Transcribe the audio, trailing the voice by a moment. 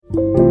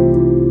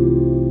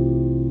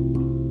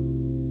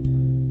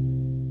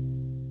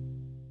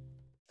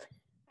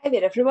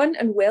everyone,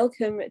 and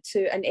welcome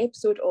to an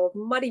episode of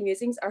Murray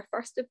Musings, our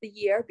first of the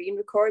year, being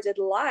recorded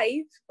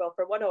live, well,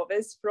 for one of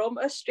us, from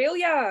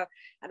Australia.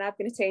 And I've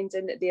been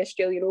attending the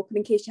Australian Open.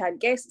 In case you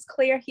hadn't guessed, it's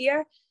Claire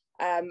here.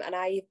 And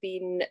I've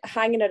been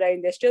hanging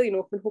around the Australian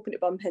Open, hoping to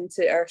bump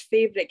into our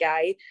favourite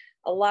guy.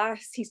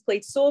 Alas, he's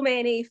played so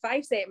many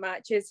 5-set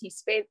matches. He's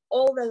spent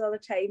all the other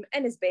time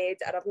in his bed,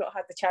 and I've not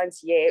had the chance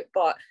yet,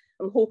 but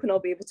I'm hoping I'll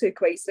be able to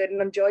quite soon. And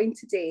I'm joined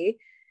today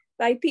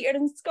by Peter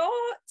and Scott.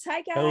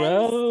 Hi, guys.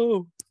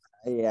 Hello.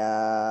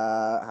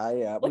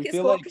 Hiya. Look at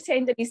Scott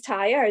pretending he's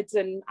tired,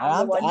 and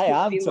I'm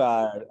tired.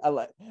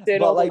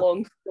 Doing all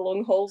the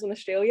long hauls in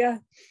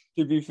Australia.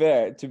 To be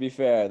fair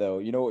though,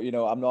 you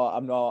know, I'm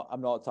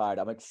not tired.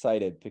 I'm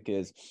excited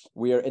because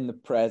we are in the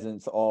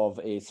presence of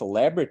a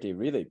celebrity,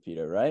 really,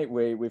 Peter. Right?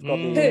 We've got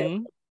you're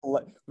the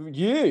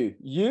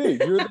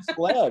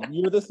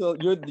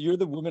celeb. You're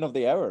the woman of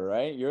the hour,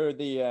 right? You're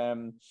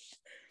the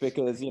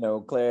because, you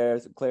know,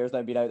 Claire's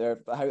now been out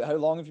there. How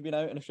long have you been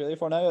out in Australia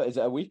for now? Is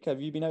it a week?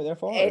 Have you been out there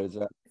for? Or is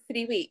it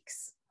 3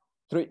 weeks?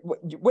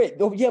 Wait.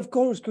 Oh, yeah, of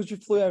course, because you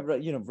flew out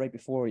right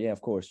before. Yeah,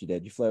 of course you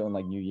did. You flew out on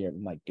like New Year.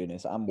 My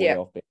goodness, I'm way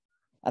off base.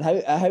 And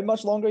how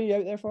much longer are you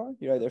out there for?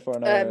 You're out there for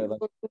another.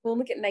 We've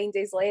only got 9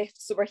 days left,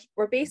 so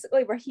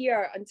we're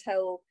here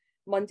until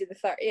Monday the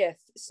 30th.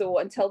 So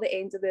until the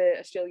end of the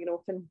Australian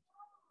Open.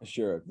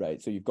 Sure,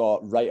 right. So you've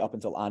got right up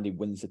until Andy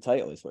wins the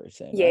title, is what you're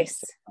saying.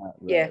 Yes. Right?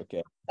 Yeah.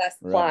 Okay. That's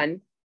the plan.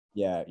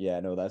 Yeah.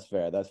 No, that's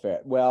fair.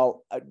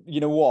 Well,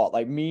 you know what?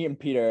 Like, me and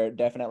Peter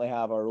definitely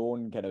have our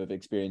own kind of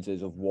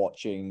experiences of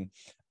watching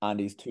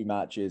Andy's 2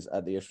 matches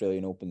at the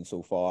Australian Open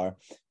so far.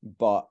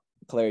 But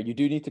Claire, you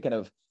do need to kind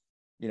of,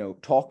 you know,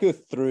 talk us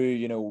through,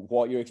 you know,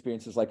 what your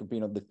experience is like of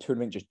being on the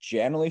tournament just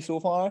generally so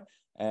far.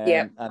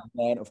 And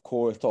then, of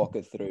course, talk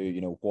us through,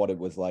 you know, what it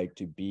was like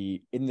to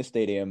be in the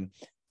stadium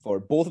for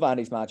both of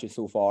Andy's matches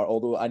so far,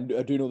 although I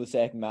do know the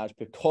second match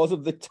because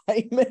of the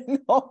timing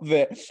of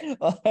it.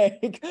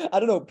 Like,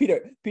 I don't know,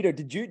 Peter,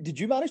 did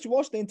you manage to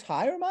watch the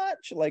entire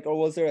match? Like, or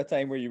was there a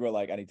time where you were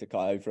like, I need to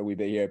cut out for a wee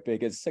bit here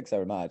because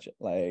 6-hour match?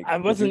 Like, I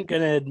wasn't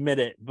gonna admit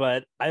it,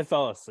 but I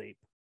fell asleep.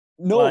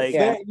 No, like,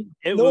 fair.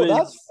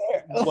 That's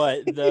fair.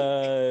 But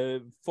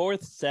the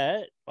 4th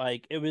set,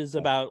 like, it was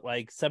about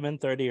like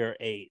 7:30 or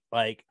 8.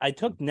 Like, I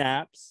took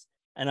naps.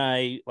 And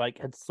I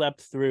had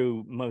slept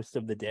through most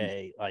of the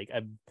day. Like,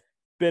 I've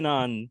been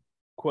on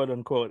quote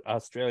unquote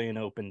Australian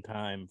Open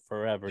time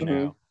forever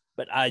now,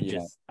 but I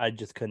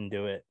just couldn't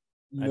do it.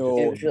 No,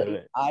 it was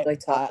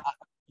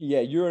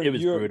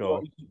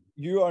brutal.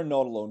 You are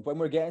not alone. When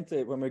we're getting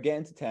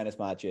to tennis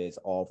matches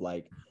of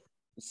like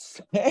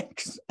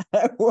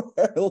 6-hour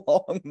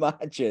long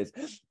matches,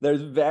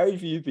 there's very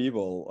few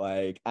people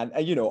like, and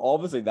you know,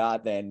 obviously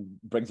that then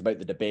brings about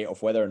the debate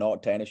of whether or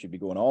not tennis should be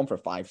going on for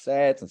 5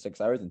 sets and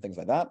 6 hours and things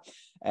like that.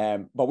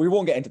 But we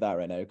won't get into that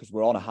right now because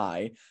we're on a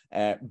high.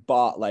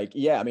 But like,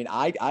 yeah, I mean,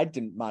 I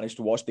didn't manage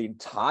to watch the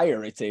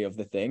entirety of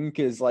the thing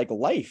because like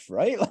life,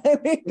 right?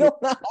 Like, we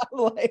don't have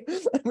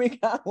we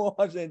can't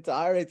watch the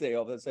entirety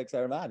of the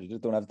 6-hour match. We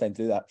just don't have time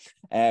to do that.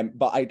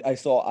 But I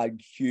saw a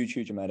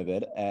huge amount of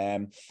it.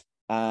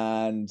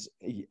 And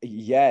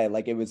yeah,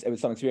 like it was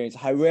some experience.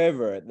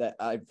 However, that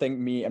I think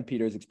me and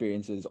Peter's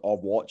experiences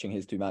of watching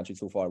his 2 matches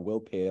so far will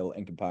pale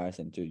in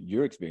comparison to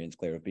your experience,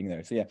 Claire, of being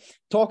there. So yeah,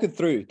 talk us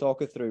through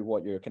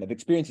what your kind of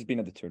experience has been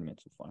at the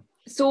tournament so far.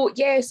 So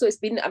it's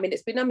been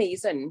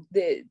amazing.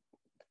 The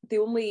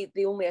only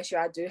issue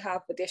I do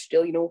have with the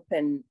Australian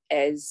Open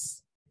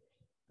is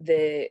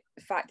the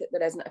fact that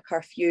there isn't a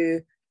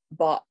curfew,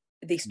 but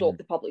they stop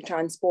the public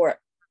transport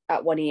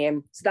at 1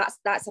 a.m. So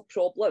that's a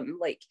problem.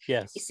 Like,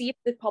 yes. You see, if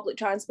the public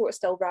transport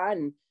still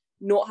ran,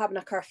 not having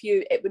a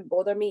curfew, it wouldn't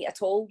bother me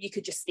at all. You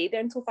could just stay there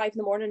until 5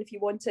 a.m. if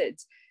you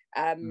wanted.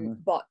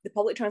 But the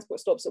public transport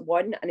stops at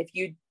 1, and if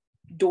you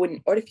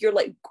don't, or if you're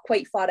like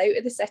quite far out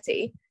of the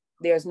city,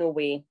 there's no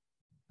way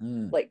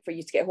like for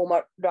you to get home,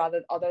 or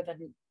other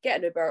than get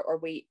an Uber or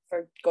wait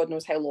for God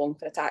knows how long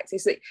for a taxi.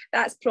 So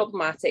that's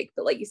problematic.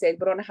 But like you said,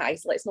 we're on a high,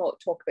 so let's not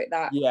talk about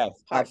that. Yes,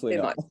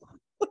 absolutely not.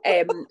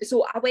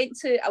 So I went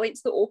to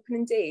the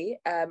opening day.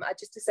 I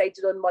just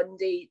decided on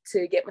Monday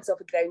to get myself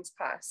a grounds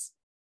pass.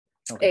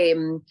 Okay.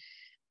 And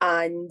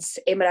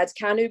Emma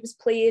Raducanu was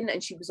playing,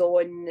 and she was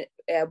on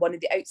one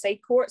of the outside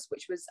courts,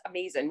 which was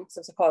amazing. So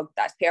I was like, oh,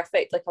 that's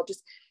perfect. Like,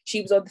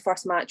 she was on the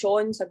first match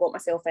on, so I got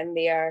myself in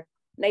there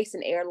nice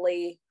and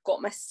early,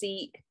 got my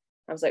seat.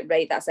 I was like,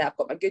 right, that's it. I've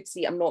got my good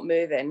seat. I'm not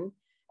moving.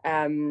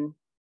 And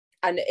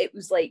it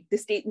was like the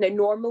state. Now,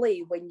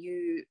 normally when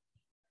you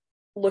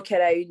look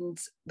around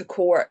the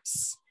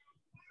courts,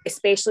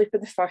 especially for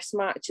the first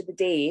match of the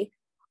day,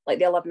 like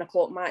the 11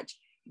 o'clock match,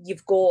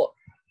 you've got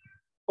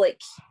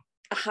like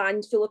a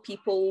handful of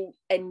people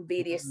in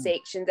various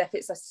sections. If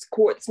it's a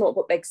court that's not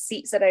got big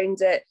seats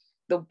around it,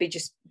 there'll be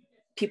just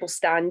people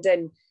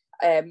standing.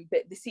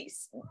 But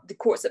the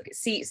courts that get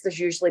seats, there's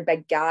usually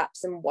big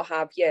gaps and what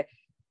have you.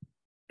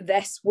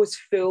 This was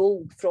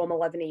full from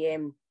 11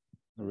 a.m.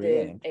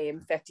 Really? The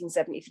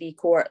 1573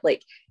 court.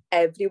 Like,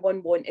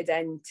 everyone wanted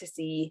in to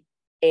see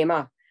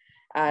Emma.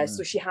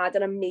 So she had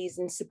an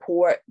amazing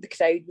support. The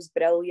crowd was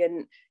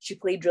brilliant. She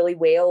played really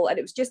well, and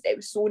it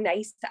was so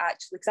nice to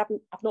actually, because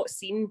I've not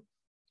seen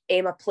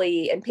Emma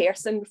play in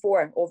person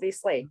before,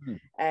 obviously.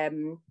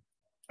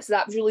 So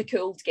that was really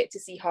cool to get to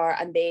see her.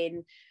 And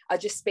then I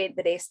just spent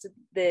the rest of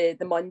the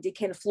Monday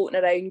kind of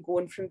floating around,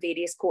 going from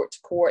various court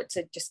to court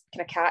to just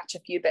kind of catch a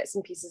few bits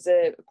and pieces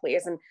of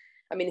players. And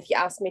I mean, if you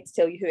ask me to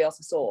tell you who else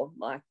I saw,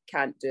 I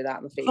can't do that,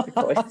 I'm afraid,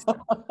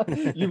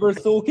 because you were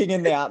soaking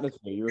in the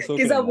atmosphere. You were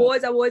soaking.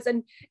 Because I was,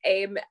 and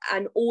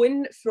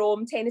Owen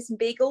from Tennis and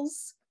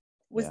Bagels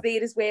was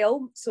there as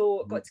well.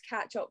 So got to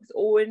catch up with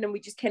Owen, and we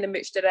just kind of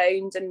mooched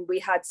around, and we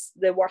had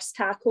the worst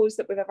tacos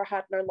that we've ever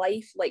had in our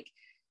life. Like,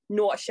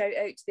 not a shout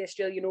out to the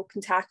Australian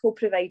Open taco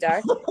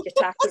provider. Your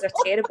tacos are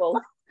terrible.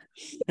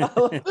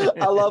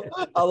 I love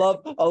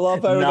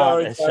how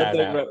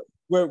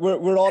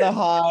we're on a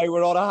high.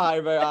 We're on a high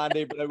about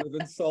Andy, but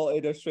we've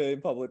insulted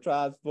Australian public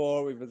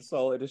transport. We've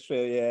insulted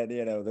Australian,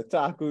 the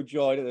taco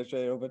joint at the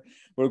Australian Open.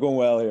 We're going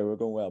well here. We're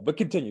going well. But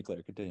continue,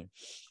 Claire. Continue.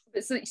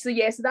 So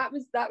that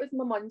was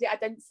my Monday. I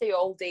didn't stay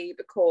all day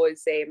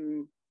because I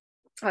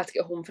had to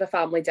get home for a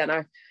family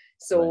dinner.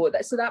 So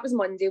that was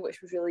Monday,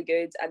 which was really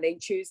good. And then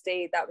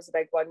Tuesday, that was a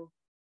big one.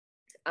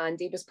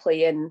 Andy was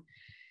playing,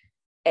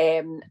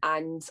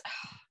 and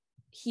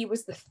he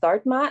was the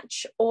third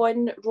match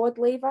on Rod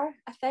Laver,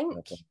 I think.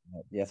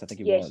 Yes, I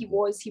think he was. Yeah, he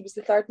was. He was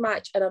the third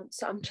match, and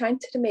I'm trying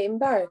to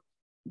remember,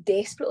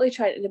 desperately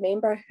trying to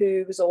remember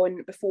who was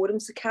on before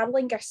him. So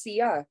Caroline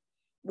Garcia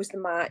was the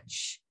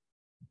match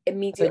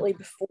immediately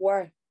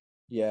before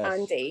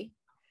Andy.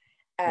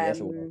 Yes,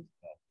 it was.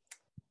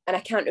 And I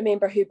can't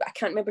remember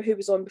who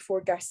was on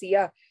before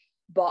Garcia,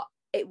 but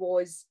it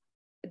was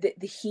the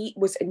heat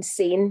was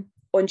insane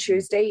on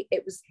Tuesday.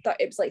 It was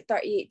like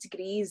 38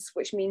 degrees,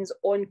 which means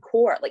on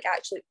court, like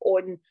actually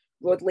on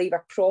Rod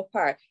Laver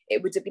proper,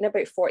 it would have been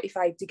about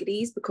 45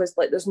 degrees, because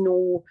like there's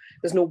no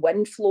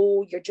wind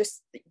flow. You're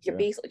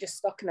basically just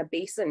stuck in a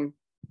basin.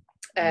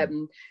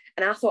 And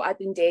I thought I'd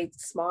been dead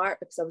smart,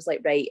 because I was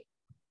like, right,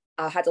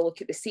 I had a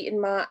look at the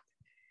seating map,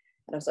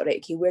 and I was like, right,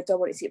 okay, where do I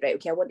want to sit? Right,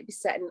 okay, I want to be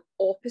sitting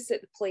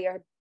opposite the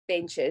player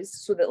benches,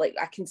 so that like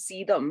I can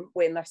see them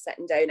when they're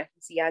sitting down. I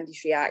can see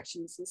Andy's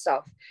reactions and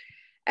stuff.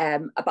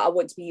 But I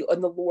want to be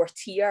on the lower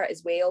tier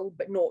as well,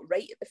 but not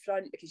right at the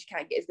front, because you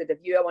can't get as good a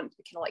view. I want to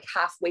be kind of like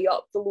halfway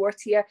up the lower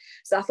tier.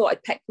 So I thought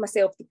I'd picked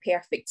myself the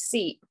perfect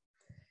seat.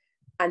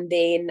 And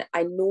then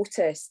I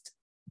noticed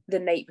the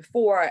night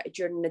before,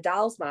 during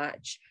Nadal's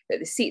match, that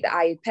the seat that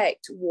I had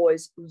picked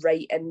was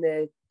right in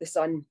the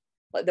sun.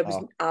 Like there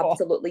was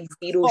absolutely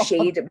zero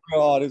shade.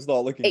 God, it's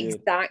not looking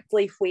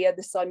exactly good. Where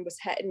the sun was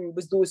hitting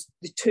was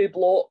the two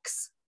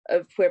blocks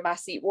of where my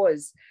seat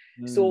was.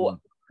 So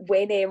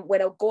when I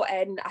got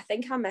in, I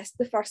think I missed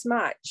the first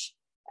match.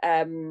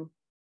 I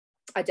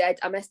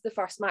missed the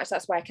first match.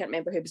 That's why I can't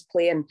remember who was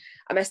playing.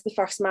 I missed the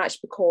first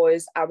match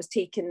because I was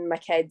taking my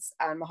kids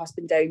and my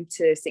husband down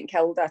to St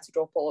Kilda to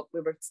drop all. We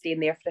were staying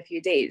there for a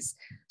few days,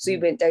 so we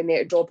went down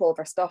there to drop all of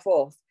our stuff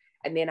off,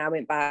 and then I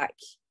went back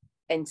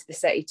into the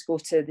city to go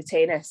to the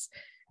tennis.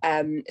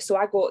 So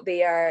I got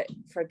there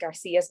for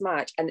Garcia's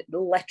match, and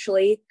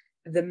literally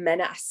the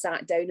minute I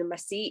sat down in my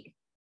seat,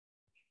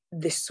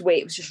 the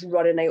sweat was just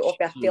running out of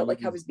me. I felt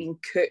like I was being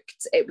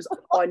cooked. It was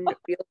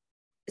unreal.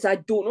 So I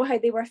don't know how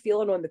they were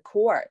feeling on the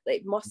court.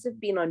 It must have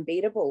been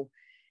unbearable.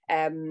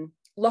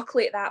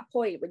 Luckily at that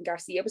point, when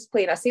Garcia was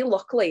playing, I say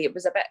luckily,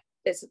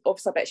 it's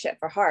obviously a bit shit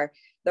for her.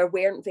 There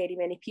weren't very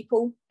many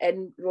people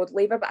in Rod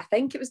Laver, but I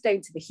think it was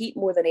down to the heat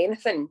more than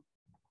anything.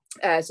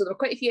 So there were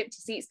quite a few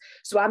empty seats.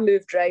 So I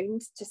moved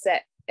round to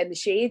sit in the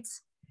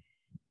shades,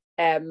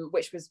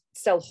 which was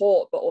still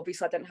hot, but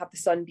obviously I didn't have the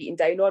sun beating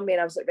down on me.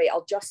 And I was like, right,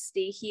 I'll just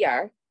stay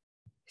here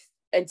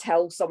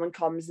until someone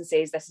comes and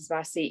says, this is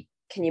my seat.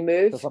 Can you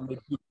move?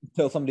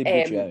 Till somebody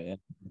beats you out,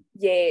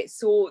 yeah,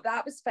 so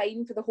that was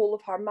fine for the whole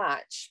of her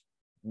match.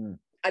 And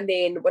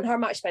then when her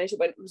match finished,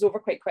 it was over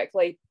quite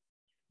quickly.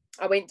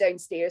 I went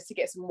downstairs to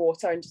get some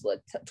water and just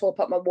like top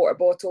up my water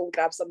bottle and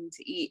grab something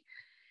to eat.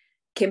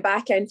 Came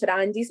back in for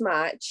Andy's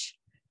match,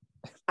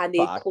 and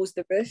they closed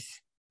the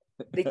roof.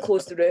 They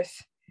closed the roof.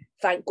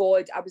 Thank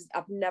God.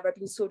 I've never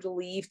been so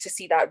relieved to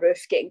see that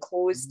roof getting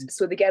closed.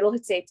 So the girl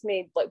had said to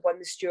me, like one of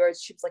the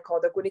stewards, she was like, oh,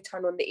 they're going to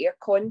turn on the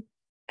aircon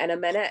in a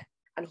minute,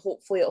 and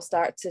hopefully it'll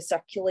start to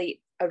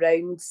circulate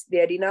around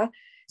the arena.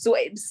 So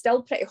it was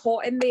still pretty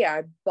hot in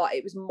there, but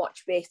it was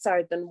much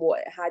better than what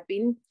it had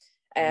been.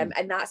 And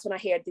that's when I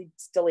heard they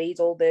delayed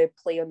all the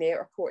play on the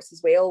outer courts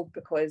as well,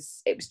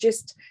 because it was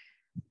just,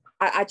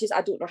 I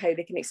don't know how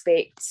they can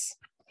expect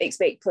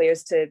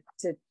players to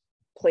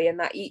play in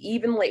that.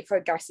 Even like for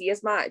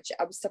Garcia's match,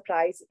 I was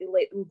surprised that they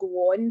let them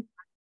go on,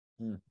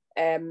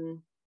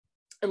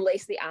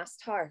 unless they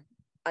asked her,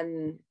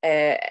 and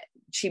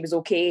she was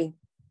okay,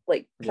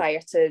 like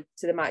prior to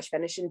the match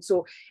finishing.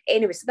 So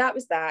anyway, so that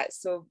was that.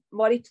 So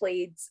Murray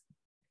played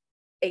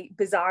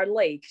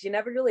bizarrely, because you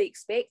never really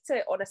expect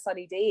it on a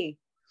sunny day.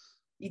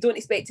 You don't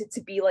expect it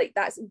to be like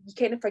that. You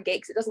kind of forget,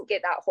 because it doesn't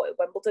get that hot at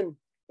Wimbledon.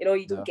 You know,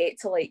 you don't get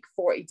to like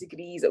 40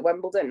 degrees at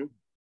Wimbledon.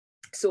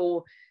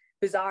 So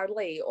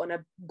bizarrely, on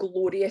a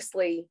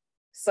gloriously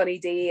sunny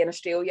day in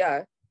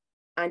Australia,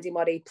 Andy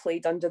Murray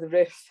played under the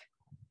roof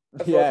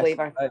of Rod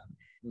Laver.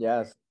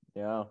 Yes,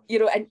 yeah. You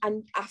know,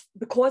 and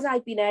because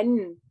I'd been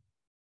in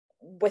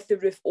with the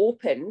roof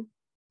open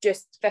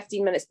just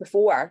 15 minutes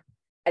before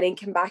and then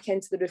come back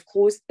into the roof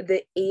closed,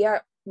 the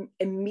air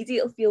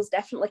immediately feels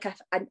different. Like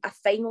I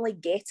finally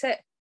get it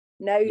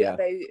now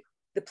about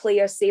the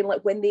players saying,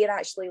 like, when they're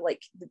actually,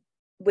 like,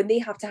 when they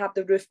have to have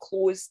the roof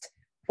closed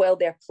while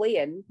they're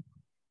playing,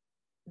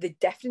 the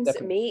difference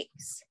it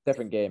makes.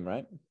 Different game,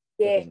 right?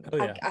 Yeah,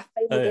 I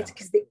finally get it,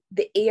 because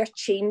the air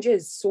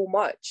changes so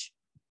much.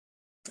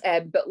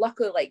 But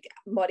luckily, like,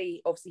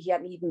 Murray, obviously he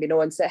hadn't even been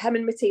on, so him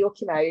and Matteo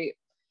came out,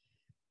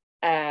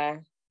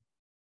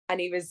 and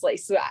he was like,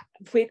 so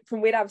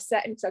from where I was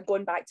sitting, so I'd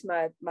gone back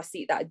to my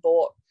seat that I'd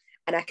bought,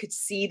 and I could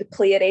see the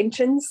player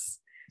entrance.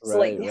 So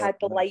like they had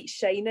the light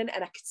shining,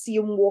 and I could see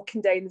him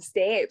walking down the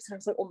steps, and I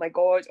was like, oh my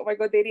god,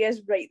 there he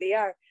is, right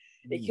there.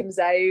 He comes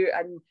out,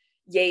 and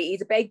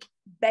he's a big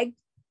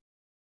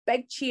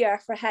cheer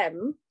for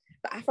him.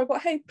 But I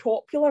forgot how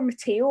popular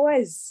Matteo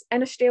is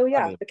in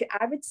Australia. Because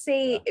I would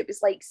say it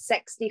was like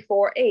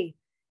 60-40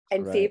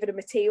 in favour of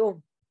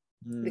Matteo.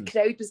 The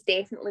crowd was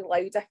definitely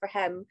louder for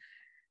him.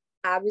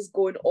 I was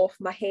going off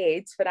my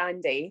head for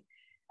Andy.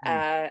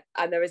 And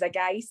there was a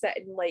guy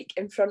sitting, like,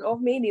 in front of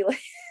me, and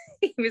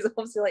he was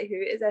obviously like, who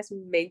is this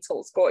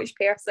mental Scottish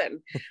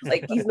person?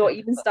 Like, he's not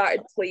even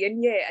started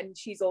playing yet, and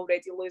she's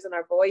already losing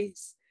her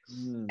voice.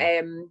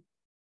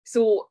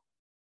 So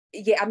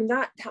yeah, I mean,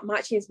 that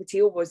match against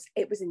Matteo was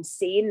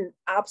insane,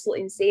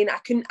 absolutely insane. I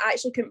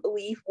couldn't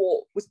believe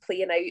what was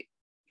playing out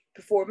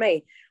before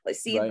me. Like,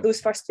 see those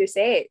first two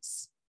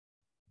sets.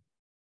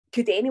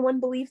 Could anyone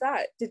believe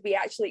that? Did we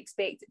actually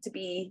expect it to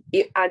be,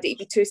 and it'd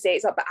be 2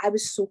 sets up? But I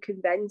was so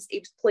convinced. He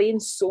was playing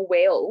so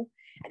well,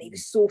 and he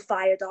was so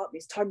fired up.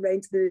 He's turned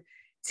around to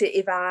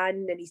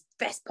Ivan, and he's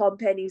fist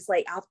pumping. He's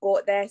like, "I've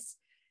got this."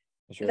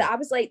 Sure. That I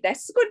was like,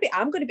 "This is going to be.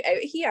 I'm going to be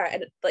out of here."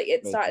 And like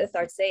at the start of the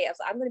third set, I was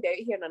like, "I'm going to be out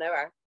of here in an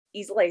hour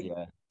easily."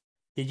 Yeah.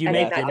 Did you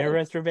make dinner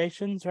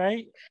reservations?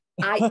 Right.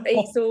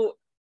 So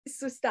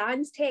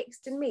Stan's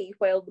texting me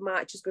while the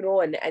match is going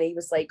on, and he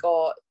was like,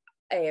 "Oh,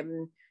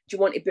 do you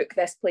want to book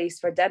this place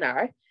for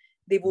dinner?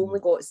 They've only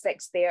got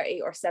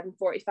 6:30 or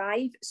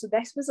 7:45." So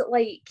this was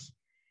like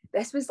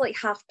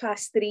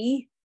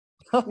 3:30,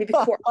 maybe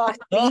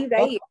 3:15,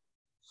 right?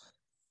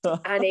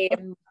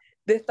 And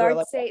the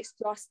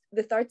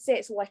third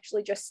set's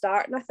literally just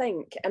starting, I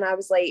think. And I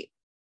was like,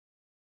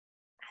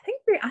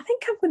 I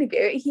think I'm going to be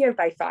out of here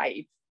by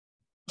 5.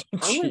 I'm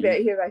going to be out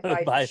of here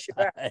by 5 for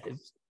sure. 5.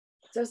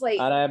 So I was like,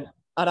 and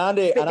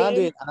Andy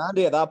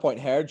at that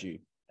point heard you.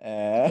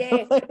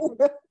 Yeah,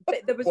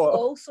 but there was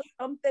also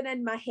something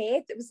in my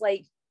head that was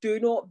like, do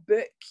not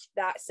book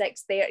that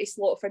 6:30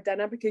 slot for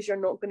dinner because you're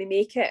not going to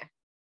make it.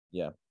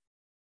 Yeah.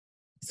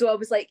 So I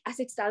was like, I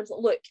said to Stan,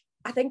 look,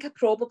 I think I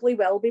probably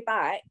will be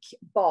back,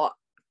 but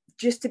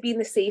just to be on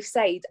the safe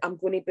side, I'm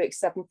going to book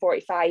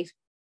 7:45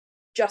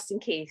 just in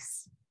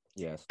case.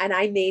 Yes. And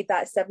I made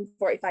that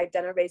 7:45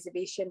 dinner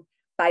reservation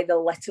by the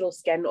literal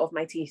skin of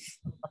my teeth.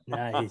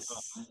 Nice.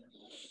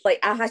 Like,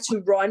 I had to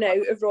run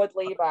out of Rod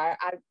Laver.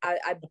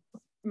 I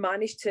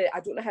managed to, I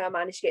don't know how I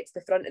managed to get to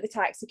the front of the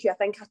taxi queue. I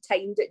think I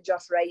timed it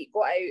just right.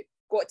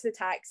 Got to the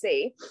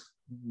taxi.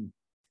 And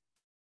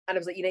I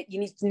was like, you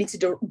need to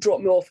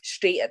drop me off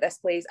straight at this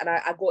place. And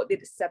I got there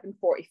at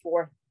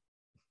 7:44.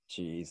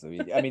 Jeez,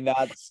 I mean,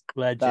 that's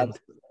legend.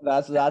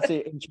 That's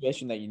the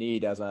intuition that you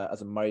need as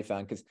a Murray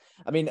fan. Because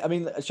I mean,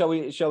 shall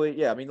we?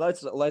 Yeah, I mean,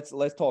 let's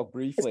talk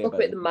briefly about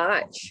the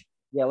match.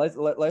 Yeah,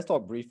 let's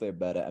talk briefly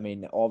about it. I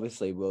mean,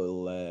 obviously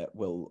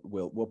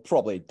we'll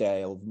probably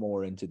delve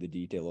more into the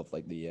detail of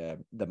like the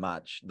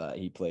match that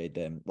he played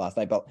last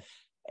night, but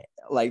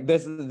like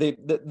this the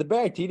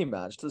Berrettini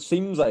match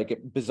seems like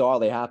it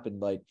bizarrely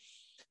happened like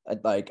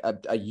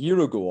a year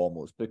ago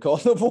almost,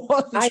 because of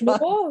what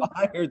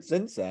transpired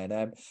since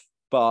then.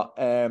 But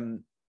I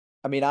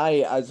mean,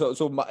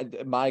 so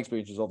my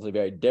experience was obviously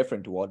very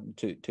different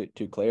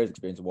to Claire's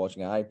experience of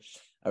watching.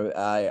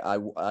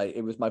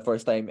 It was my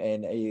first time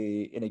in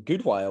a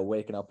good while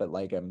waking up at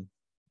like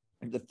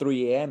the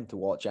 3 a.m. to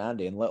watch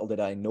Andy, and little did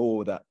I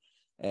know that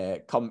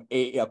come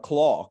 8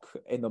 o'clock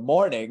in the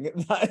morning,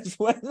 that is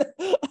when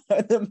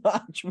the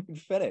match would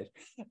finish.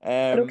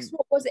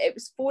 What was it? It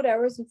was 4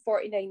 hours and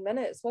 49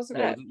 minutes, wasn't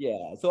it?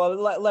 Yeah. So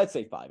let's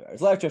say 5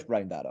 hours. Let's just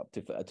round that up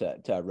to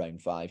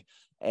around 5.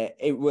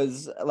 It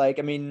was like,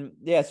 I mean,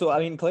 yeah. So I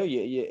mean, Claire,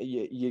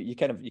 you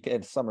kind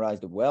of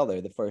summarized it well there.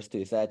 The first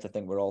 2 sets, I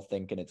think we're all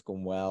thinking it's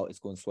going well, it's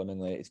going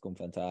swimmingly, it's going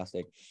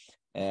fantastic.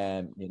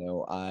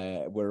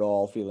 We're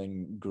all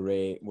feeling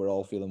great, we're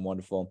all feeling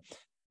wonderful.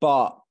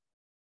 But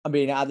I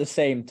mean, at the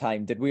same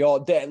time, did we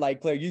all,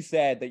 like Claire, you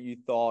said that you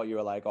thought, you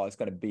were like, oh, it's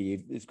gonna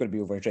be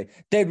over in straight.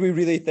 Did we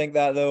really think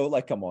that though?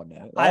 Like, come on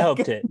now. I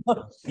hoped it.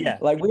 Yeah.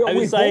 Like I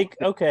was like,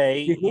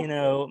 okay,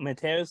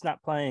 Matteo's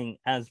not playing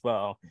as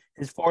well.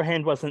 His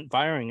forehand wasn't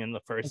firing in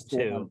the first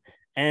 2,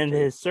 and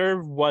his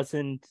serve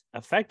wasn't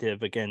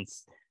effective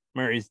against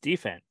Murray's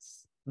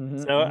defense.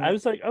 So I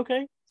was like,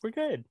 okay, we're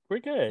good. We're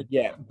good.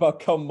 Yeah, but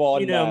come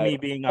on, You know now. me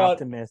being But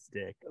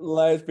optimistic.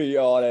 let's be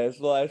honest.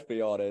 Let's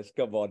be honest.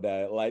 Come on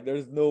now. Like,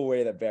 there's no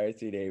way that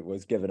Berrettini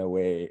was giving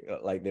away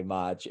like the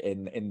match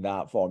in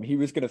that form. He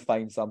was going to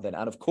find something,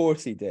 and of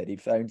course he did. He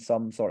found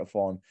some sort of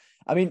form.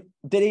 I mean,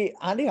 did he?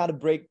 Andy had a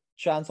break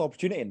chance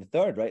opportunity in the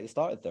third, right? The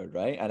start of the third,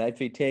 right? And if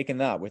he'd taken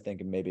that, we're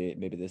thinking maybe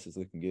this is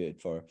looking good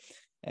for.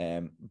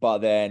 But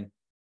then,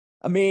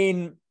 I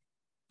mean,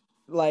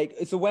 like,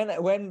 so when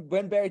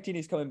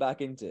Berrettini's coming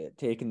back into it,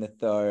 taking the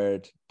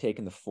third,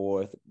 taking the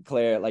fourth,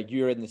 Claire, like,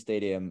 you're in the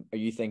stadium, are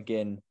you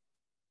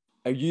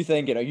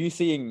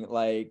seeing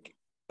like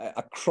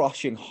a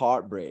crushing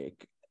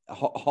heartbreak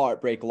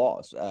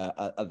loss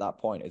at that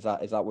point? Is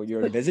that what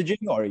you're envisaging,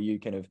 or are you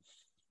kind of,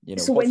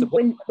 so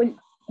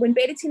when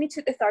Berrettini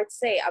took the third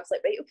set, I was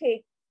like, right,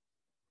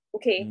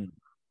 okay,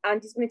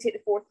 Andy's going to take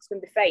the fourth, it's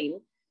going to be fine.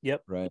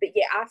 Yep. Right. But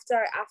yeah,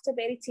 after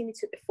Berrettini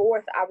took the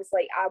fourth, I was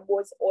starting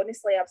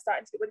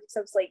to get worried, because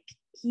I was like,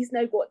 he's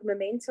now got the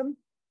momentum.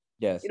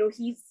 Yes.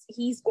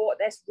 He's got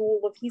this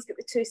role of, he's got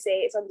the 2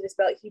 sets under his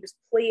belt. He was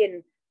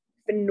playing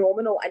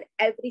phenomenal, and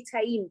every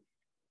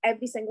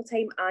single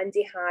time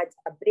Andy had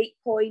a break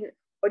point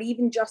or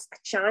even just a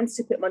chance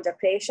to put him under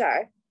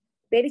pressure,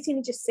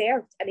 Berrettini just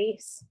served an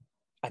ace.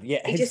 And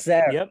yeah, his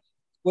serve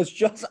was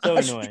just so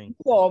annoying,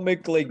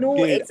 astronomically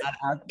good.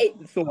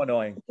 It's so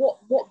annoying.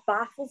 What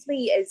baffles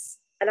me is,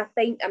 and I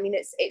think, I mean,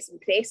 it's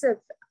impressive,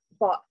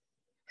 but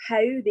how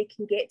they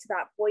can get to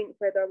that point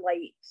where they're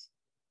like,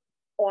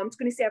 oh, I'm just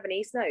going to serve an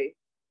ace now.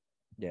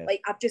 Yeah.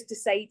 Like, I've just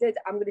decided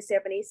I'm going to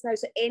serve an ace now.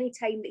 So any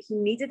time that he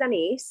needed an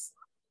ace,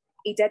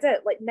 he did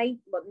it, like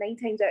nine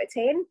times out of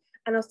 10.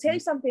 And I'll tell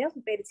you something else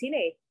with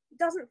Berrettini, he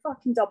doesn't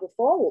fucking double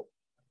fault.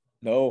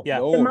 No,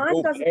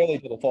 barely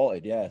double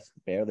faulted. Yes,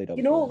 barely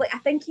double. Like, I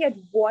think he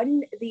had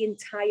won the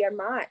entire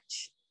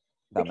match,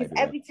 because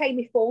every time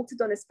he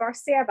faulted on his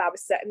first serve, I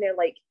was sitting there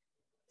like,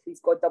 please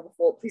God, double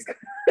fault, please God.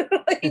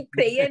 Like,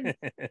 praying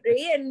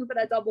for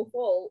a double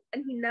fault,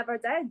 and he never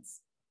did.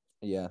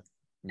 Yeah.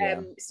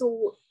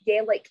 So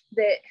yeah, like,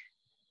 you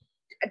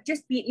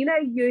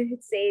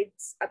had said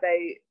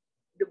about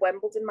the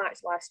Wimbledon match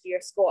last year,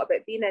 Scott,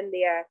 about being in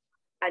there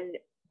and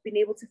being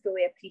able to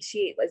fully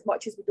appreciate, as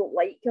much as we don't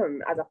like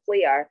him as a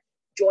player,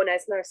 John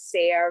Isner's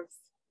serve.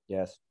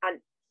 Yes. And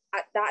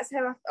that's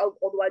how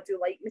although I do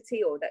like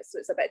Matteo, so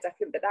it's a bit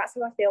different, but that's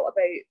how I felt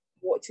about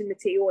watching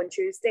Matteo on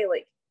Tuesday.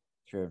 Like,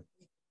 sure,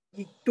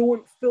 you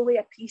don't fully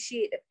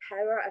appreciate the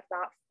power of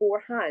that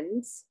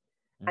forehand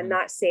and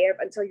that serve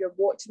until you're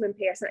watching him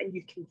in person and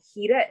you can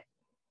hear it.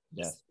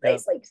 Yes.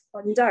 It's like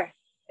thunder.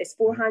 His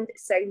forehand, it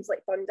sounds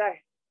like thunder.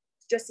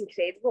 It's just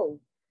incredible.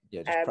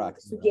 Yeah, just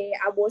practice. So yeah,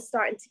 I was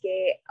starting to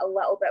get a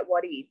little bit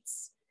worried.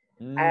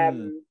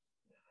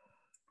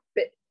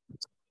 But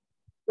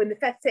when the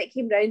fifth set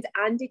came round,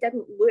 Andy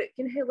didn't look,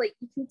 how like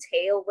you can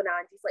tell when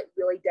Andy's like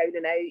really down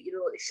and out,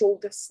 like the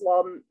shoulder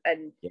slump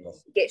and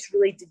gets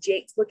really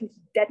dejected looking.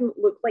 He didn't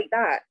look like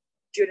that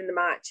during the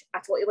match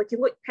at all. Like, he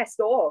looked pissed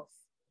off.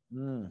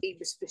 He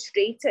was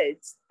frustrated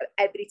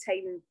every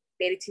time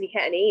Berrettini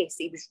hit an ace.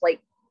 He was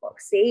like,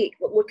 fuck's sake,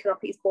 looking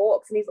up at his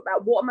box, and he's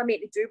like, what am I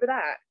meant to do with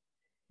that?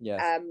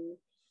 Yes.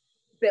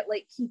 But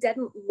like, he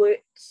didn't look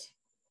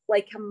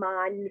like a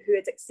man who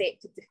had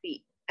accepted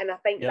defeat, and I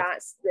think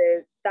that's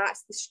the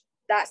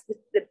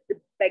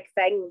big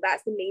thing.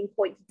 That's the main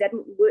point. He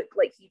didn't look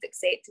like he'd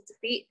accepted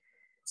defeat.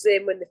 So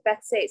then when the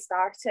fifth set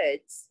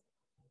started,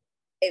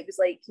 it was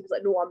like, he was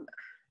like, no,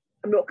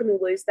 I'm not going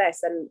to lose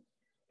this. And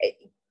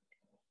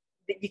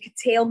you could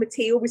tell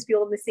Matteo was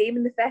feeling the same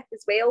in the fifth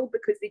as well,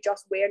 because they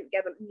just weren't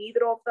given,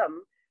 neither of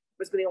them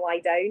was going to lie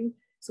down.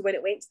 So when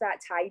it went to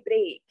that tie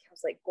break, I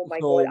was like, oh my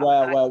God.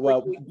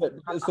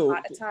 So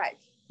heart attack.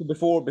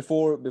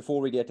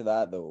 Before we get to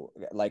that though,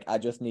 like, I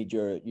just need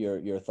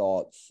your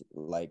thoughts,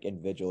 like,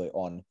 individually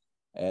on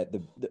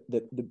the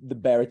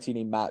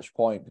Berrettini match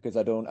point, because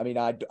I don't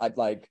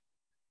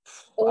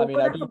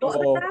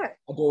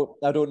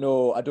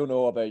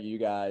know about you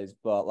guys,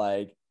 but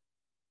like,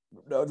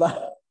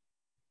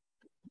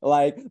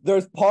 like,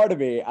 there's part of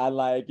me, and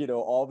like,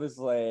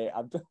 obviously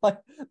I'm just like,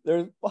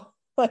 there's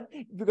like,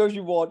 because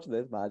you watch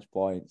this match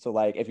point, so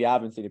like, if you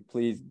haven't seen it,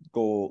 please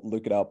go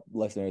look it up,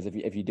 listeners, if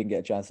you didn't get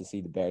a chance to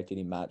see the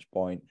Berrettini match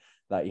point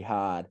that he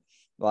had.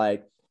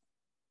 Like,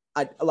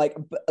 and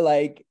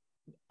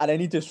I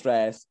need to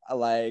stress,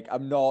 like,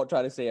 I'm not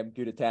trying to say I'm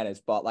good at tennis,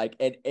 but like,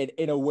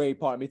 in a way,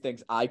 part of me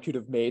thinks I could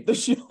have made the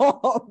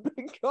shot,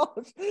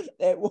 because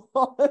it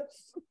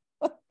was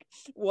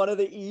one of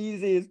the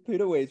easiest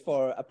putaways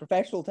for a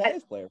professional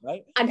tennis player,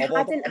 right? And had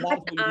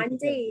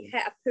Andy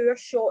hit a poor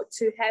shot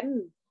to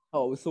him?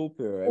 Oh, it was so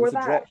poor. It was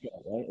a drop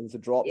shot, right? It was a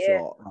drop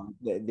shot.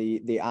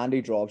 The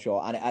Andy drop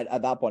shot. And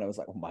at that point, I was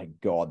like, oh my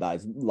God, that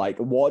is, like,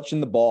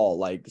 watching the ball,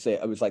 like, say,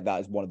 I was like,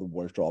 that is one of the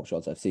worst drop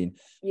shots I've seen.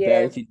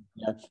 Yeah.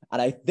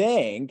 And I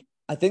think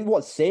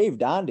what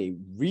saved Andy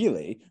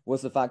really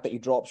was the fact that he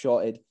drop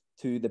shotted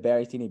to the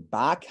Berrettini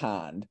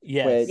backhand.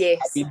 Yes.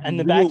 And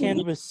the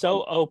backhand was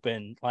so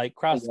open, like,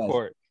 cross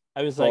court.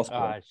 I was like,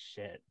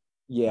 shit.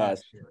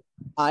 Yes. shit.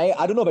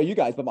 I don't know about you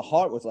guys, but my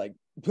heart was like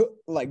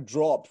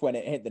dropped when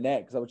it hit the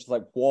net, because I was just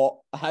like, what?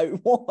 How?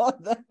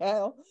 What the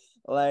hell?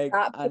 Like,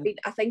 That point,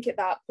 I think at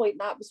that point,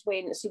 that was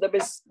when, so there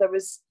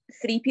was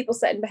 3 people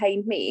sitting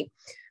behind me,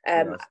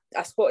 Yes.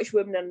 a Scottish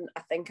woman, and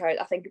I think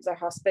it was her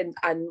husband,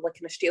 and like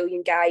an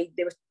Australian guy.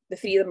 The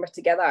 3 of them were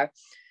together,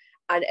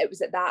 and it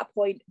was at that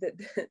point that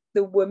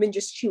the woman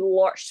she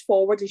lurched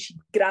forward and she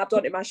grabbed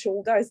onto my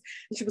shoulders,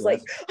 and she was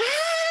like, ah!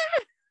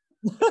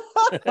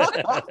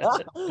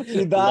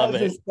 See, Love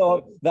it.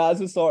 that's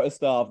the sort of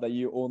stuff that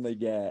you only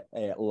get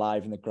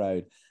live in the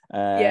crowd.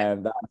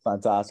 That's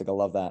fantastic. I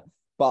love that.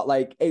 But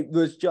like, it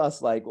was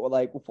just like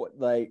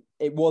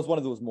it was one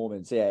of those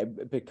moments,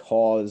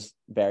 because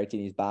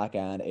Berrettini's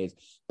backhand is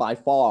by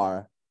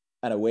far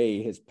and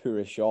away his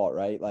poorest shot,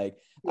 right? Like,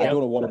 I don't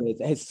know what it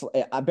is.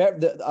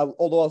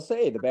 Although I'll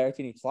say the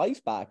Berrettini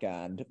slice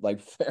backhand, like,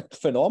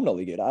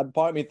 phenomenally good.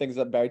 Part of me thinks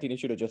that Berrettini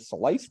should have just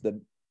sliced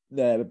the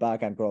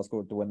backhand cross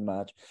court to win the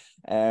match.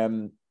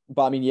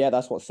 But I mean,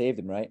 that's what saved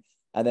him, right?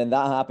 And then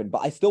that happened,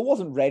 but I still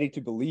wasn't ready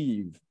to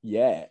believe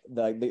that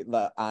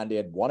Andy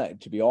had won it,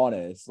 to be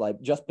honest.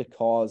 Like, just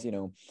because, I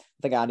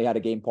think Andy had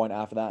a game point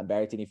after that, and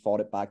Berrettini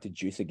fought it back to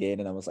juice again,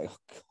 and I was like,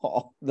 oh,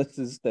 God, this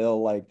is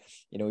still like,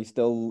 he's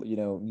still,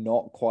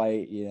 not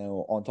quite,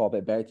 on top of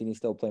it. Berrettini's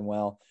still playing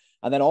well.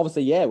 And then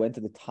obviously, went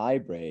to the tie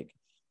break.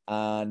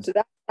 And so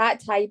that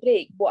tie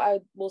break, what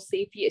I will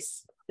say for you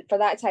is, for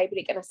that tie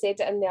break, and I said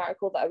it in the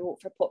article that I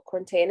wrote for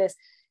Popcorn Tennis,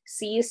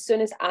 see, as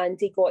soon as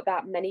Andy got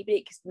that mini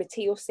break, because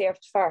Matteo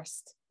served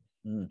first,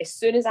 as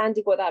soon as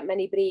Andy got that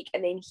mini break,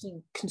 and then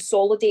he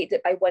consolidated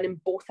it by winning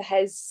both of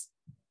his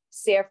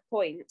serve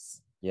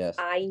points, yes,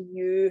 I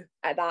knew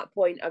at that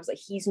point, I was like,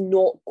 he's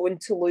not going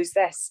to lose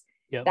this.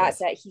 Yep.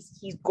 That's it.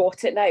 He's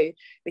got it now,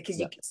 because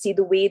you could see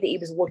the way that he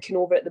was looking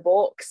over at the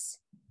box.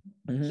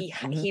 He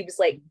was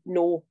like,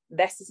 no,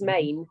 this is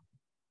mine.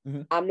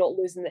 I'm not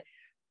losing it.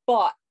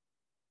 But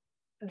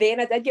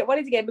then I did get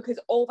worried again, because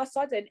all of a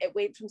sudden it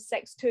went from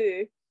 6-2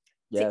 to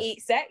 8-6,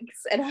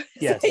 and I was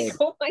like,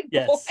 oh my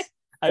God.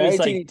 I was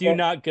like, do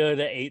not go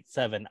to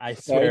 8-7. I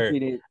swear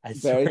to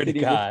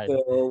God.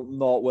 Was still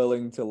not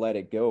willing to let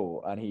it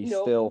go, and he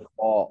still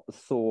fought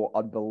so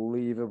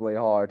unbelievably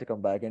hard to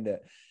come back into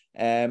it.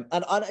 And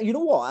you know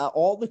what?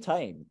 All the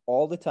time,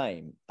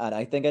 and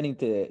I think I need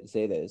to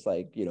say this,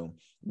 like,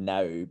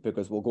 now,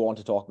 because we'll go on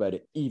to talk about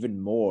it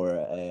even more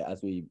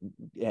as we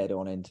head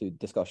on into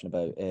discussion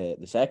about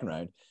the second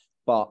round.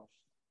 But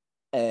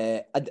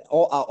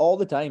all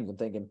the times I'm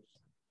thinking,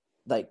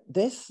 like,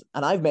 this,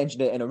 and I've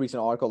mentioned it in a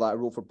recent article that I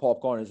wrote for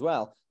Popcorn as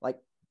well, like,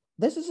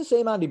 this is the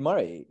same Andy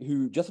Murray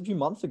who just a few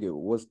months ago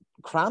was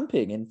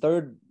cramping in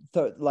third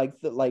like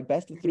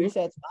best of 3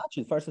 sets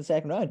matches, first and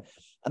second round,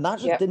 and that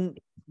just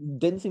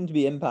didn't seem to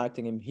be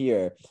impacting him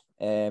here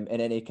in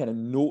any kind of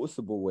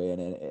noticeable way,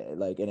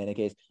 in any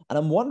case. And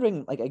I'm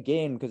wondering, like,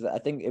 again, because I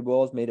think it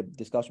was made a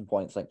discussion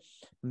point, it's like,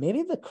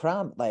 maybe the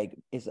cramp, like,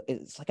 it's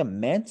like a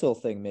mental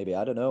thing, maybe,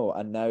 I don't know.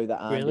 And now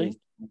that Andy's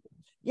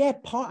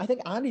I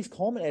think Andy's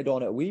commented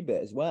on it a wee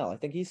bit as well. I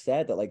think he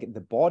said that, like,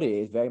 the body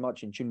is very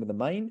much in tune with the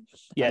mind.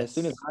 Yes. And as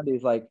soon as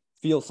Andy's like,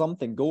 feels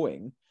something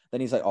going,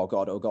 then he's like, oh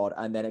God.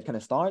 And then it kind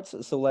of starts.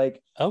 So,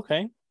 like,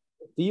 okay.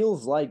 It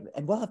feels like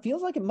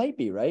it might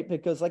be, right?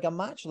 Because, like, a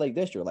match like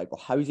this, you're like,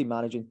 well, how is he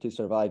managing to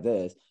survive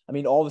this? I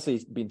mean, obviously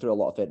he's been through a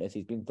lot of fitness.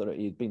 He's been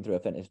through a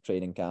fitness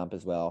training camp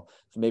as well.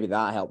 So maybe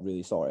that helped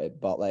really sort it.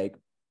 But, like,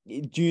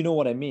 do you know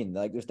what I mean?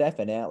 Like, there's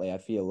definitely, I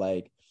feel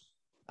like,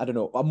 I don't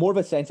know, more of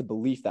a sense of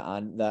belief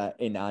that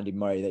in Andy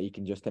Murray, that he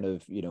can just kind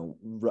of,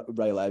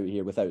 rile out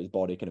here without his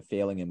body kind of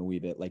failing him a wee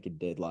bit like it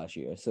did last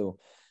year. So,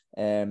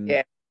 I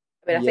mean,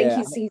 I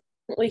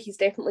think he's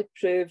definitely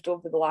proved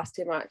over the last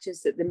 2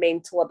 matches that the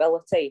mental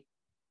ability,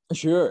 for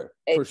sure,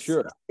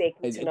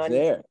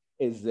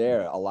 is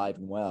there alive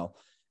and well.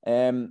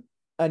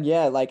 And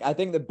like, I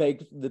think the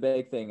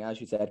big thing,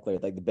 as you said, Claire,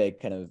 like, the big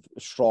kind of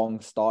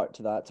strong start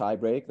to that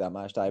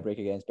match tiebreak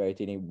against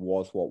Berrettini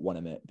was what won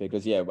him it.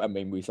 Because, I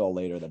mean, we saw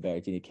later that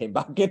Berrettini came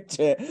back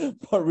into it,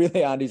 but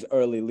really Andy's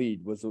early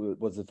lead was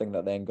the thing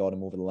that then got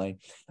him over the line.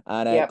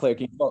 And Claire,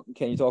 can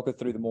you talk us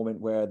through the moment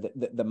where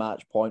the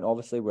match point,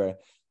 obviously, where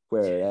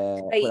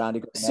Andy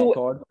got the net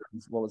card?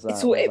 What was that?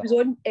 So it was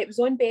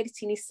on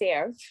Berrettini's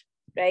serve,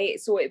 right?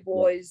 So it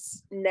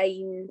was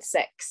 9-6.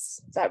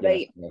 Is that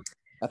right? Yeah.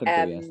 I think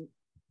so, yes.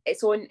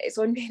 It's on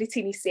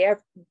Berrettini's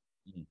serve,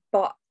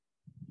 but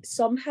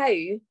somehow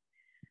I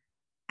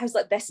was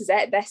like, this is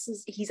it.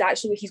 He's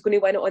going to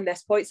win it on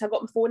this point. So I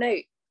got my phone out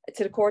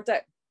to record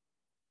it.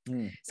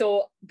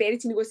 So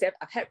Berrettini goes serve.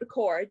 I've hit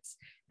record,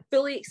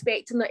 fully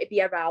expecting there to be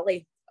a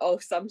rally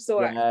of some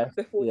sort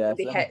before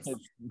he hits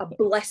a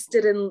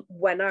blistering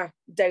winner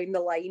down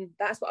the line.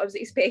 That's what I was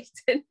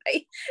expecting,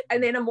 right?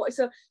 And then I'm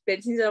watching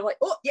Berrettini, and I'm like,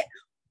 oh yeah.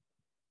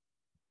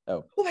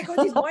 Oh my God,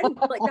 he's won.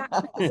 Like,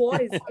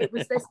 it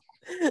was this.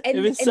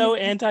 It was so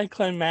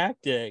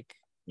anticlimactic.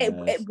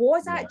 It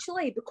was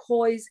actually,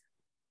 because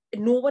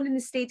no one in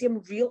the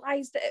stadium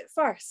realised it at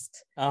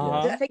first.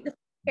 I think the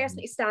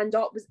person to stand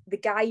up was the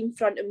guy in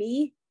front of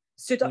me,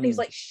 stood up and he was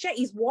like, shit,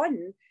 he's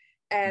won.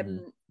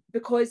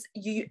 because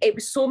it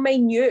was so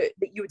minute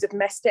that you would have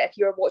missed it if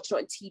you were watching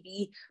it on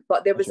TV,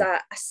 but there was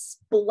a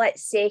split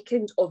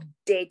second of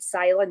dead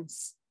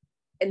silence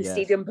in the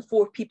stadium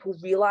before people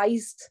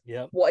realised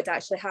what had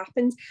actually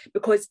happened,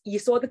 because you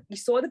saw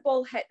the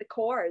ball hit the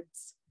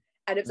cords,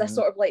 and it was a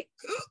sort of like,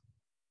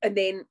 and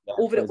then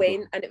over it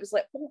went, and it was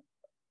like, oh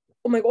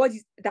my God,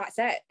 that's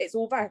it, it's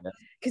over.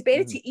 Because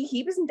Berrettini,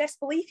 he was in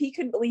disbelief, he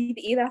couldn't believe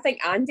it either. I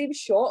think Andy was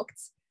shocked.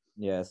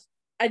 Yes.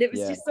 And it was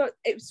just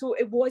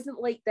it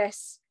wasn't like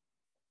this.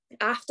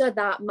 After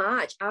that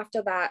match,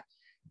 after that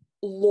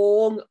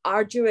long,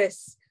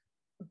 arduous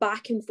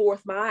back and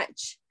forth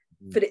match,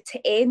 for it to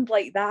end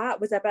like that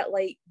was a bit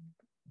like,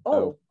 you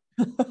know?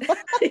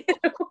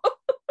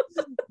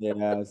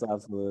 Yes,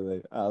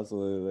 absolutely.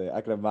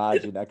 I can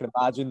imagine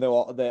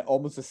the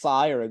almost a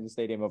sigh in the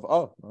stadium of,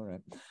 oh, all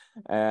right,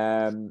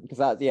 because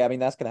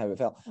that's kind of how it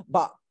felt.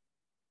 But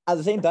at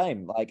the same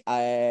time,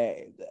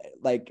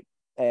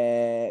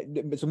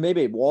 so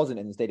maybe it wasn't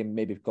in the stadium,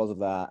 maybe because of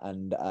that,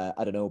 and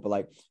I don't know, but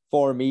like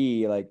for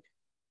me, like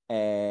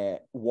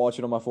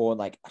watching on my phone,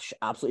 like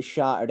absolutely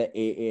shattered at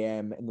 8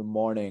 a.m. in the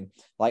morning.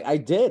 Like I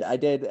did,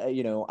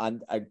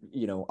 and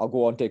I'll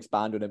go on to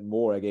expand on it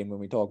more again when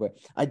we talk about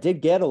it. I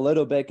did get a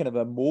little bit kind of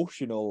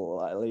emotional,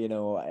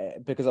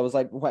 because I was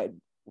like,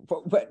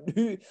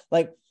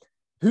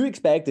 who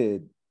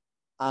expected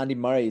Andy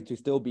Murray to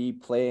still be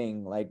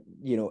playing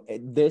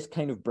this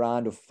kind of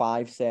brand of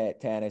 5-set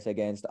tennis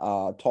against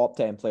a top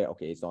 10 player?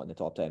 Okay, he's not in the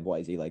top 10.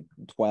 What is he, like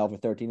 12 or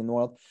 13 in the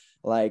world?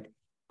 Like,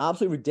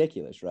 absolutely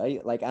ridiculous,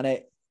 right? Like, and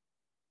I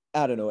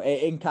don't know,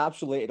 it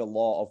encapsulated a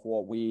lot of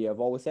what we have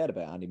always said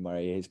about Andy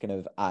Murray, his kind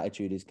of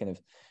attitude, his kind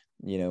of,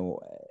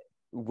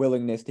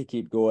 willingness to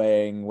keep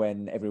going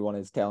when everyone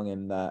is telling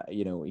him that,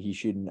 he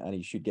shouldn't and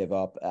he should give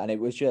up. And it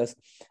was just,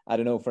 I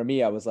don't know, for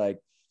me, I was like,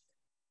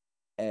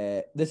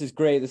 this is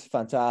great, this is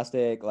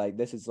fantastic. Like,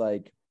 this is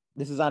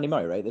Andy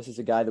Murray, right? This is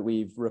a guy that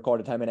we've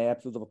recorded how many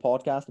episodes of a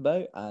podcast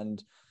about.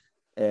 And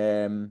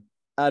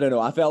I don't know,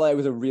 I felt like it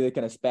was a really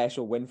kind of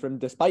special win for him,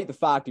 despite the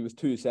fact he was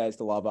 2 sets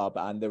to love up,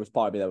 and there was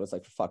part of me that was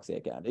like, for fuck's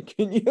sake, Andy,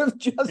 can you have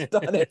just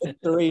done it in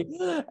 3?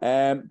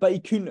 But he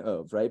couldn't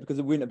have, right? Because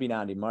it wouldn't have been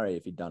Andy Murray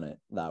if he'd done it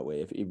that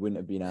way. If he wouldn't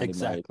have been Andy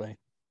Murray,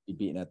 he'd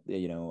beaten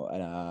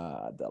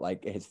it,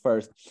 like his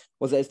first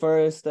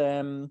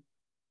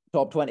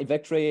top 20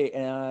 victory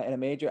in a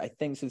major, I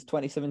think, since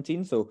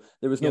 2017. So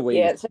there was no way.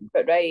 Yeah, it's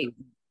right.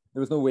 There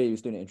was no way he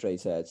was doing it in trade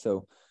sets.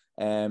 So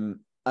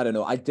I don't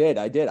know. I did.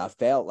 I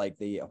felt like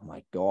oh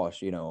my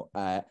gosh, and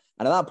at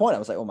that point I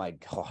was like, oh my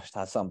gosh,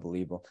 that's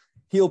unbelievable.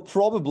 He'll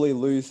probably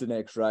lose the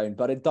next round,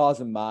 but it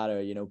doesn't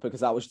matter, because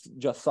that was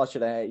just such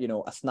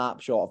a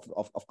snapshot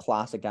of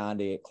classic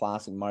Andy,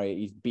 classic Murray.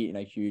 He's beating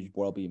a huge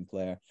world-beating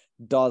player.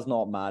 Does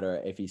not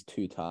matter if he's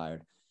too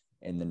tired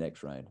in the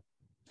next round.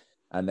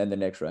 And then the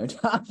next round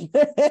happened.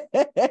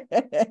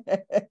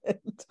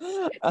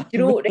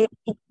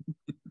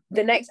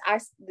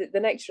 The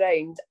next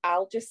round,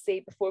 I'll just say,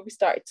 before we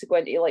started to go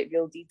into like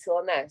real detail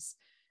on this,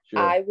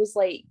 I was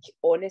like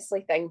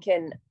honestly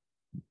thinking,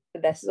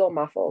 this is all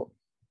my fault.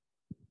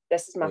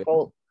 This is my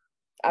fault.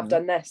 I've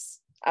done this.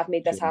 I've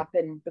made this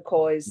happen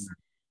because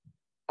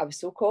I was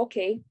so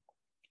cocky,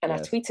 and I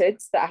tweeted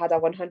that I had a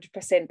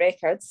 100%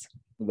 record.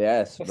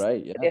 Yes,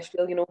 right. Yeah. The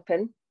Australian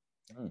Open.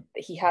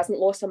 That he hasn't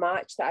lost a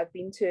match that I've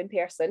been to in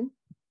person.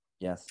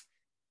 Yes.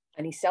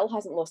 And he still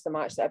hasn't lost a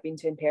match that I've been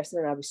to in person.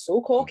 And I was so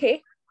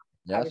cocky.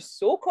 Yes. I was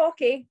so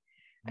cocky.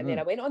 And then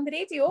I went on the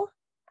radio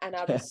and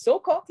I was so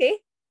cocky.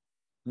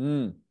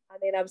 And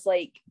then I was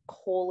like,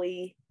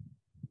 holy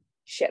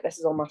shit, this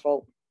is all my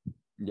fault.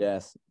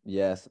 Yes,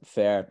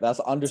 fair.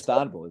 That's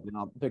understandable,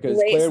 because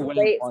let's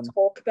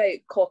talk about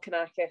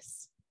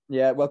Kokkinakis.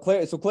 Yeah, well,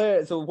 Claire. So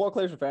what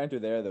Claire's referring to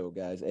there, though,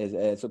 guys,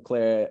 is so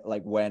Claire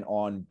went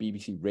on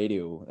BBC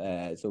Radio.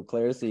 So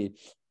Claire's the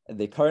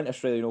current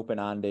Australian Open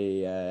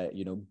Andy,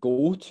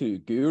 go-to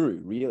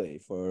guru really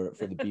for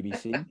the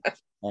BBC.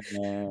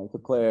 So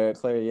Claire,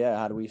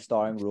 had a wee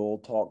starring role,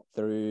 talked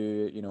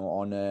through,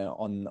 on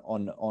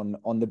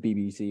the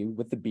BBC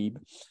with the Beeb,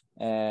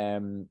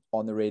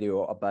 on the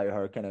radio about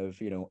her kind of,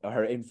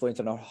 her influence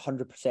on her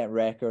 100%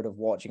 record of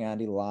watching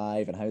Andy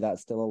live and how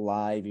that's still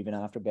alive even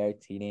after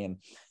Berrettini.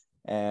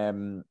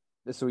 And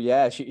so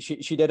yeah,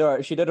 she did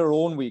her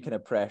own wee kind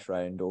of press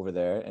round over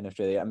there in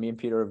Australia, and me and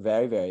Peter are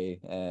very, very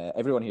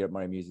everyone here at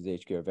Murray Muses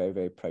HQ are very,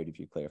 very proud of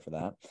you, Claire, for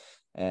that.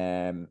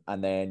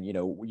 And then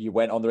you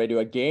went on the radio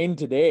again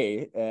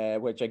today,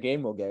 which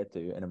again we'll get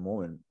to in a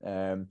moment.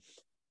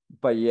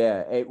 But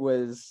yeah, it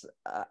was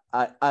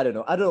I don't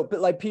know, but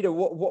like, Peter,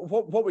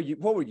 what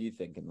were you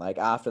thinking, like,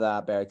 after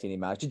that Berrettini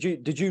match?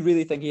 Did you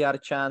really think he had a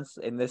chance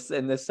in this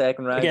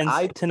second round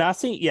against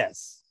Thanasi?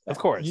 Yes. Of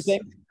course.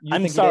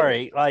 I'm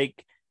sorry.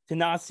 Like,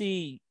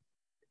 Thanasi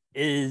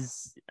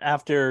is,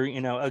 after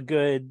a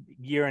good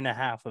year and a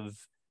half of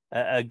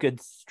a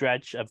good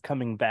stretch of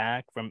coming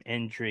back from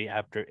injury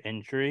after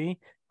injury.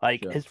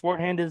 Like, his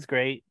forehand is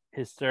great.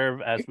 His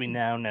serve, as we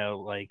now know,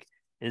 like,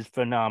 is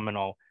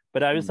phenomenal.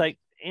 But I was like,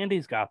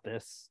 Andy's got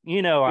this.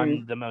 You know,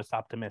 I'm the most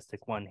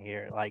optimistic one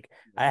here. Like,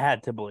 I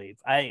had to believe.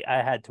 I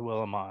had to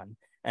will him on.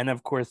 And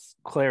of course,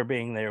 Claire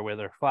being there with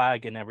her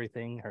flag and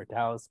everything, her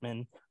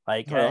talisman.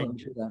 Like, I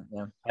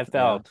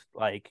felt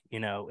like, you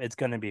know, it's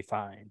going to be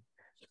fine.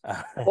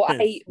 What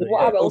I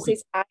will say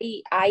is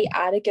I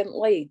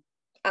arrogantly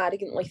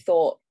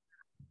thought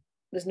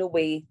there's no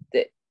way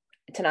that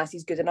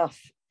Tanassi's good enough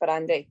for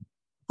Andy.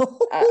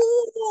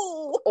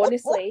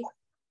 Honestly,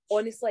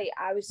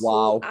 I was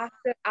so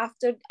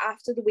after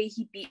the way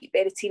he beat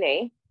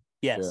Berrettini.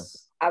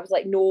 Yes, I was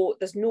like, no,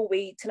 there's no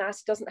way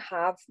Tanassi doesn't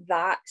have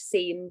that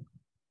same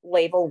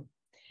level.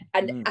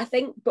 And I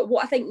think, but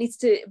what's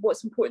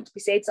important to be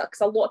said,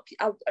 because I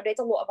read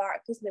a lot of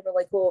articles and they were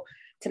like, oh,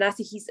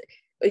 Tanassi, he's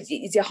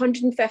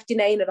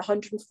 159 or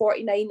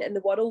 149 in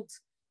the world.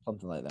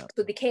 Something like that.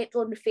 So they kept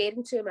on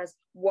referring to him as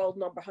world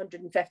number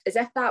 150, as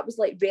if that was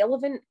like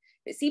relevant.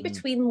 But see,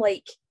 between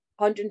like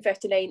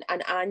 159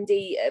 and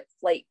Andy,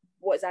 like,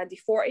 what is Andy,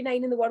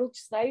 49 in the world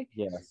just now?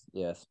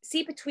 Yes.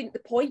 See, between the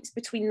points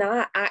between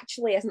that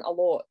actually isn't a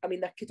lot. I mean,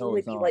 there could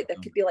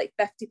be like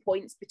 50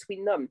 points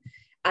between them.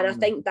 And I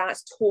think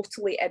that's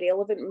totally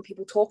irrelevant when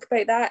people talk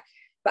about that.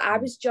 But I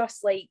was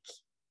just like,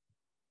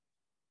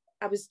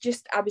 I was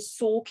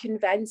so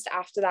convinced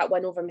after that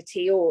win over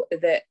Matteo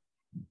that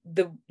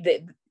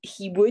that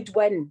he would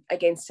win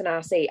against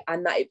Tanassi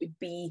and that it would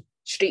be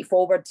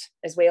straightforward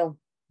as well.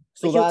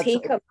 So he'll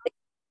take him.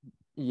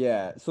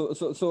 Yeah.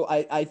 So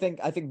I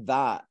think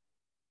that's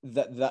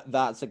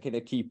a kind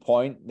of key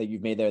point that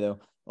you've made there, though.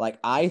 Like,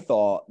 I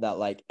thought that,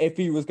 like, if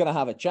he was gonna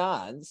have a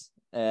chance,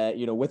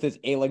 you know, with his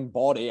ailing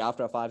body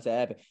after a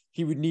 5-set epic,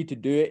 he would need to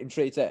do it in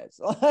straight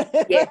sets.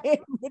 He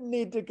would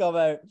need to come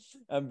out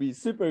and be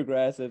super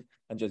aggressive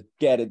and just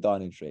get it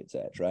done in straight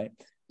sets, right?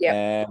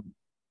 Yeah.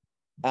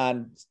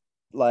 And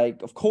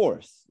like, of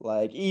course,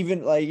 like,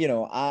 even like, you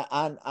know,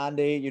 and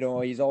Andy, you know,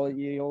 he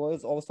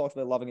always talks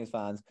about loving his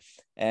fans,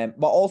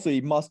 but also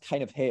he must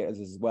kind of hate us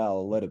as well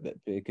a little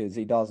bit, because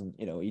he doesn't,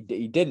 you know, he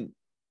didn't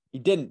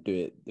do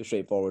it the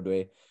straightforward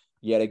way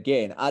yet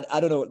again. I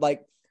don't know,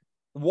 like,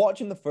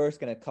 watching the first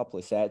kind of couple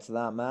of sets of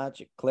that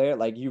match, Claire,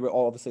 like, you were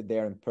obviously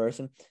there in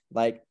person.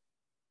 Like,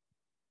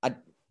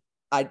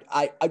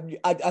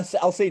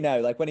 I'll say now,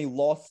 like, when he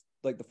lost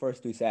like the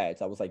first 2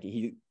 sets, I was like,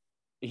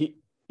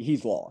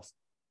 he's lost,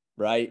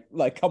 right?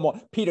 Like, come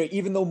on, Peter.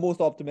 Even though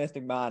most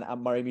optimistic man at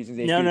Murray Musings.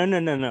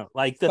 No.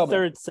 Like, the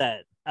third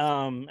set,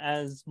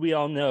 as we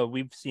all know,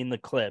 we've seen the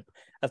clip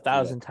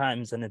 1,000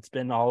 times, and it's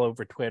been all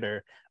over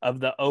Twitter, of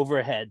the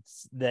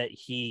overheads that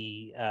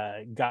he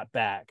got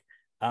back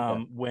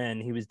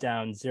when he was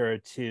down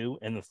 0-2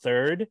 in the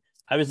third.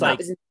 I was like,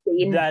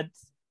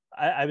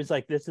 I was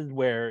like, this is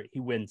where he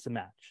wins the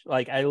match.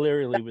 Like, I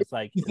literally was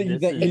like, this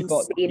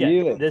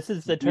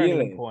is the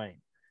turning point.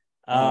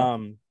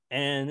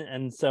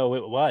 And so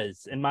it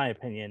was, in my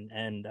opinion,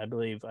 and I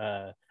believe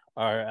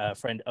our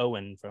friend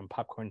Owen from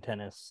Popcorn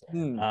Tennis,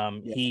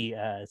 he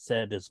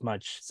said as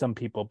much. Some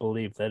people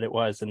believe that it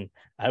was, and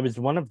I was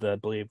one of the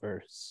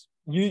believers.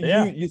 You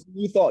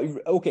thought,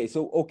 okay,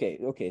 so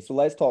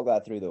let's talk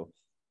that through, though.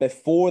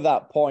 Before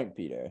that point,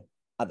 Peter,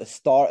 at the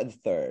start of the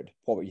third,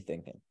 what were you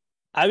thinking?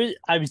 I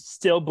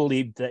still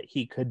believed that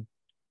he could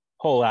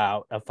pull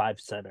out a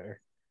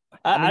 5-setter.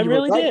 I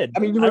really right. did. I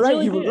mean, you were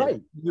right.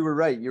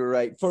 You were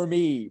right. For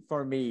me,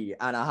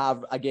 and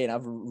I've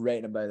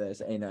written about this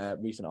in a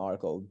recent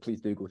article.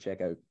 Please do go check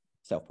out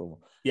self-promo.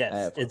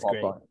 Yes, it's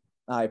great.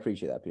 I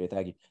appreciate that, Peter.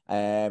 Thank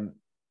you.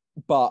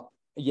 But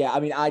yeah, I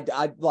mean, I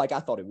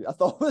thought it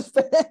was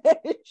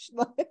finished.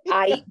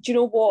 Do you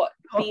know what?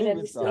 Being in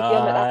the stadium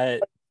at that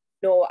point,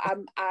 no,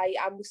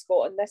 I'm with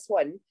Scott on this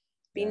one.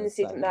 Being in the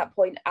stadium at that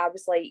point, I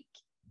was like,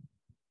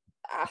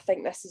 I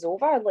think this is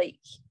over. Like,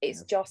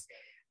 it's just.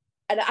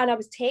 And I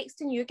was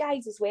texting you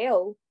guys as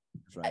well,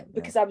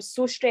 because I was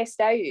so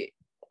stressed out.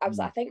 I was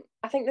like,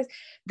 I think this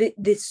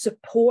the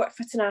support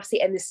for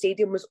Tanassi in the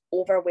stadium was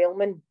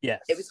overwhelming.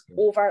 Yes, it was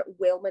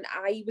overwhelming.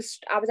 I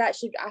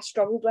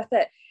struggled with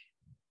it.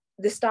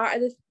 The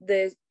start of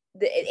the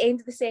end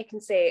of the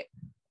second set,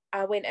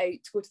 I went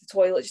out to go to the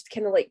toilet just to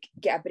kind of like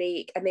get a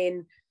break, and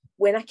then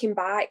when I came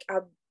back, I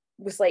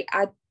was like,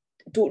 I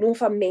don't know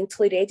if I'm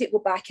mentally ready to go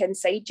back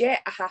inside yet.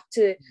 I have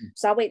to.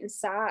 So I went and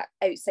sat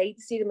outside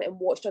the stadium and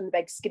watched on the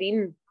big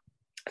screen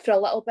for a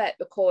little bit,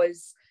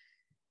 because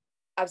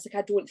I was like,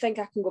 I don't think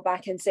I can go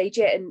back inside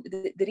yet. And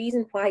the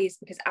reason why is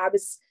because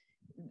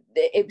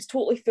it was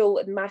totally full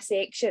in my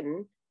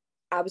section.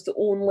 I was the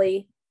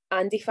only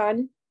Andy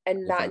fan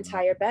in that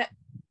entire bit.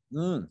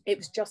 It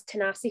was just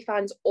Tanassi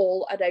fans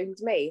all around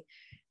me.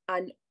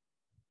 And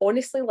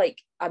honestly,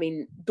 like, I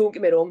mean, don't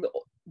get me wrong,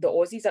 the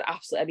Aussies are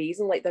absolutely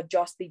amazing. Like, they're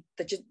just the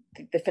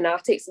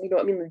fanatics, you know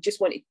what I mean? They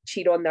just want to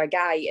cheer on their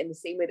guy in the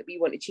same way that we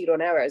want to cheer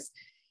on ours.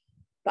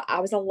 But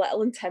I was a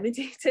little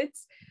intimidated,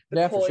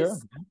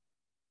 because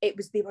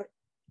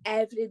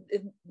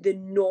the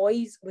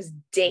noise was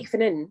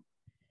deafening.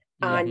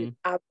 And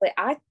I was like,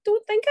 I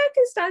don't think I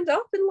can stand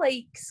up and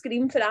like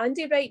scream for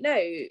Andy right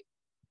now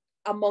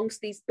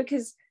amongst these,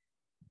 because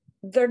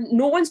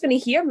no one's going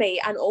to hear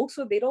me, and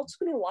also they're all just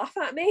going to laugh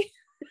at me.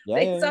 So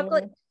I'm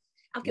like,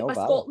 I've got my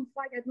Scotland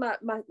flag, I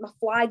had my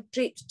flag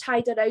draped,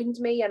 tied around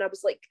me, and I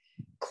was like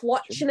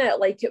clutching it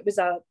like it was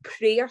a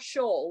prayer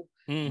shawl.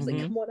 I was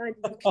like, come on, Andy,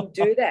 you can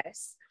do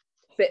this.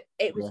 But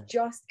it was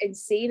just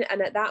insane.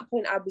 And at that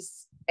point, I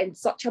was in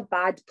such a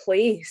bad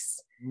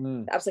place.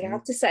 I was like, I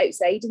have to sit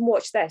outside and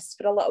watch this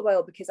for a little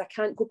while, because I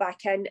can't go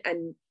back in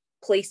and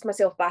place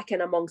myself back in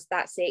amongst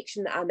that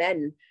section that I'm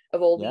in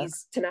of all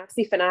these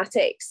Tenacity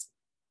fanatics.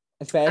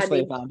 Especially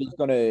if Andy's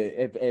gonna,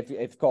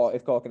 if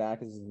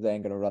Kokkinakis is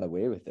then gonna run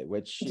away with it,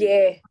 which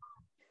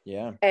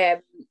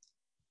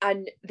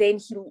and then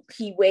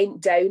he went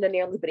down an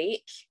early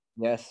break.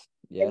 Yes.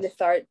 In the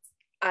third,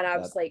 and I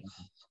was like,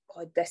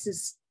 God, this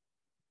is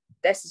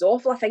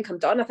awful. I think I'm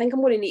done. I think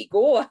I'm going to need to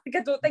go. Like,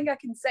 I don't think I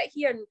can sit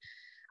here, and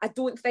I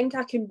don't think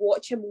I can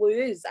watch him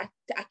lose. I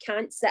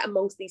can't sit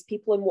amongst these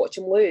people and watch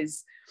him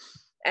lose.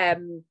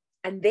 And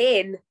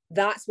then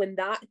that's when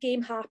that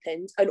game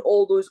happened, and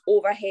all those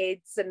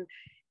overheads, and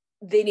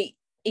then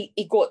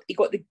he got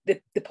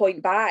the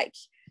point back.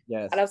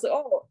 Yes. And I was like,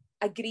 oh,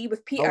 I agree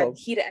with Peter.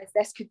 Here it is.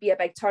 This could be a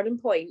big turning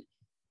point.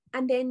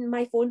 And then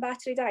my phone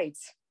battery died.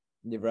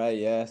 You're right.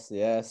 Yes.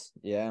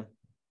 Yeah.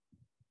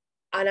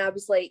 And I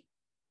was like,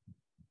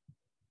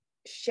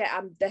 shit,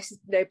 this has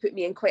now put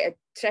me in quite a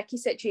tricky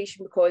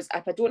situation, because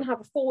if I don't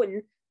have a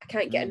phone, I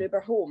can't get an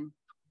Uber home.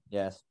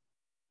 Yes.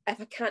 If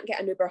I can't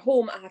get an Uber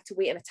home, I have to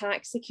wait in a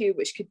taxi queue,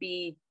 which could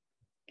be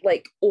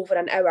like over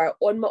an hour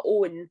on my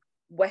own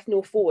with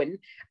no phone.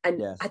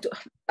 And I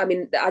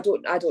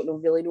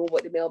don't really know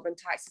what the Melbourne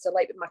taxis are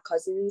like, but my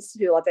cousins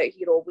who live out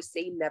here always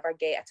say never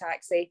get a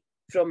taxi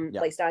from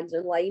like standing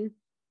in line,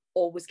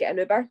 always get an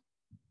Uber.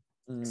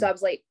 So I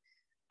was like,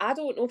 I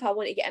don't know if I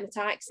want to get in a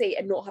taxi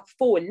and not have a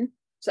phone,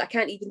 so I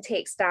can't even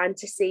text Stan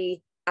to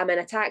say I'm in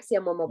a taxi,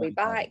 I'm on my way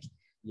back.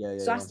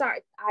 So I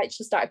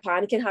actually started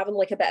panicking, having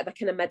like a bit of a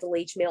kind of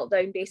middle-aged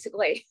meltdown,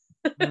 basically.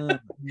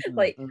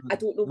 Like, I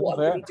don't know what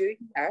I'm going to do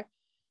here.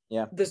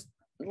 Yeah. There's,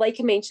 like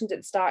I mentioned at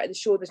the start of the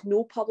show, there's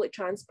no public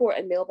transport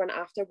in Melbourne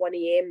after 1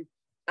 a.m.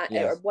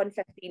 Or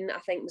 1:15, I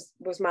think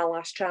was my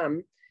last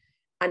tram.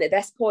 And at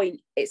this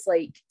point, it's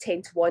like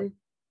 10 to 1.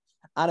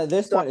 And at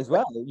this point as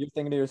well, you're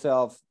thinking to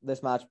yourself,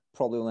 this match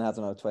probably only has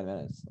another 20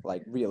 minutes,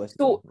 like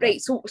realistically.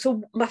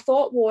 So my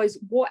thought was,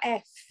 what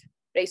if,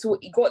 so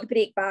he got the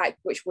break back,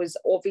 which was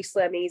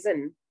obviously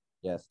amazing.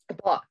 Yes.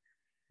 But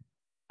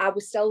I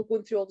was still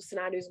going through all the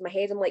scenarios in my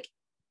head. I'm like,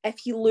 if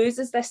he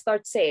loses this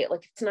third set,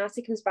 like if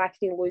Tenacity comes back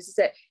and he loses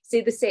it,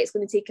 say the set's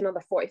going to take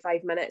another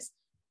 45 minutes,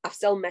 I've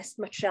still missed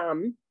my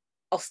tram.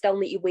 I'll still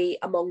need to wait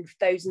among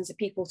thousands of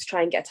people to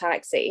try and get a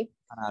taxi.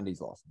 And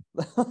Andy's lost.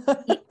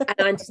 And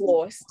Andy's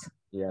lost.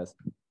 Yes.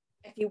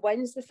 If he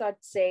wins the third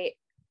set,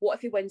 what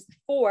if he wins the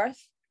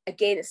fourth?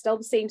 Again, it's still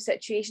the same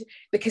situation,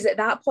 because at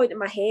that point in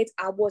my head,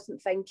 I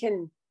wasn't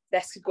thinking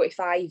this could go to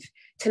 5.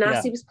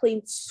 Tenacity was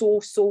playing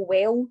so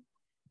well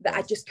that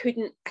I just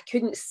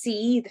couldn't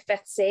see the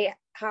fifth set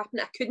happen.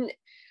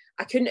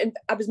 I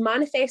was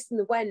manifesting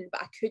the win,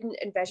 but I couldn't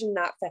envision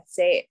that fifth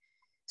set.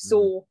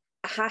 So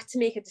I had to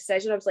make a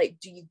decision. I was like,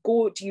 do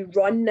you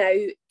run now,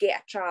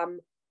 get a tram,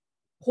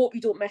 hope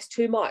you don't miss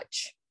too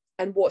much,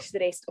 and watch the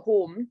rest at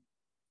home?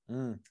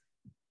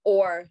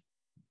 Or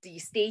do you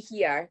stay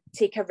here,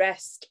 take a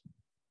risk,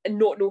 and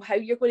not know how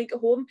you're going to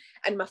get home?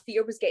 And my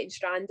fear was getting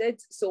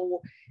stranded.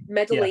 So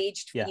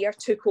middle-aged fear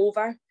took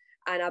over,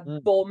 and I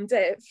bombed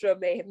it from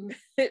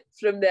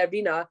the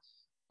arena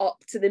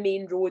up to the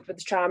main road where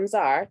the trams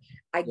are.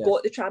 I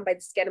got the tram by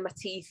the skin of my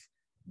teeth,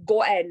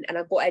 got in, and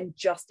I got in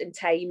just in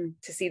time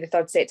to see the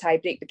third set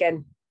tiebreak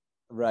begin.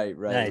 Right.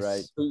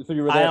 So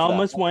you were there. I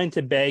almost wanted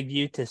to beg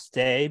you to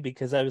stay,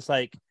 because I was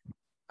like,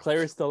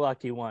 Claire's the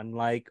lucky one.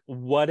 Like,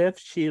 what if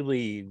she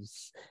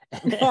leaves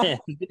and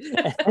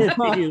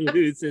he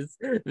loses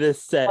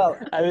this set?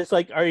 I was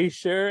like, are you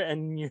sure?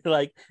 And you're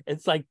like,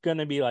 it's like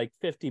gonna be like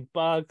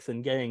 $50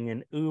 and getting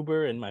an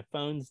Uber, and my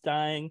phone's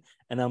dying.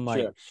 And I'm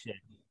like,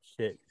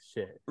 shit.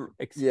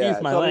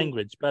 Excuse my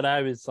language, but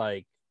I was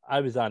like,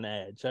 I was on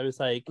edge. I was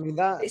like,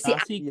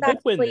 Stassi could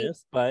win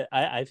this, but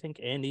I think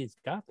Andy's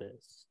got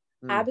this.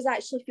 I was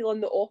actually feeling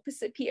the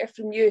opposite, Peter,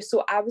 from you.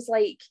 So I was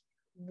like,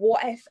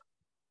 what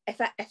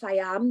if I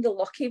am the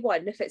lucky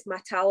one, if it's my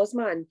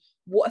talisman,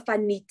 what if I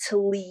need to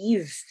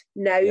leave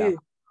now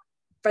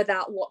for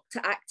that luck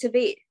to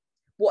activate?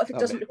 What if it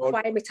doesn't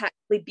require me to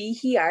actually be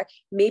here?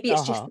 Maybe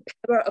it's just the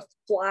power of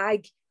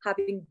flag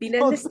having been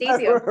in the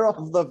stadium. Power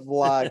of the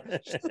flag.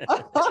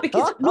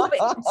 Because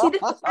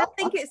I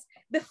think it's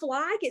the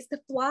flag. It's the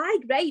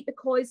flag, right?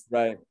 Because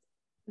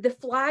the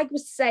flag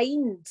was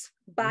signed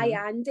by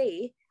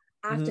Andy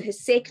after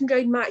his second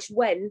round match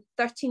win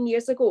 13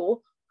 years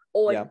ago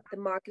on the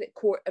Margaret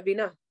Court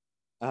Arena.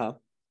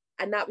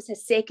 And that was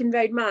his second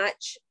round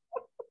match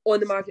on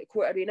the Margaret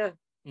Court Arena.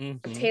 I'm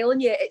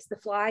telling you, it's the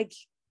flag.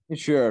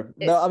 Sure.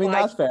 No, I mean,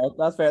 that's fair.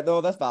 That's fair. No,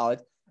 that's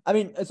valid. I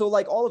mean, so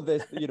like all of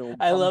this, you know.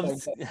 I love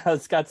how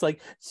Scott's like,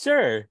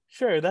 sure,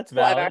 that's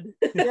valid.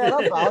 Yeah,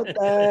 that's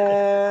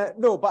valid.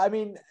 No, but I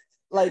mean,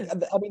 like,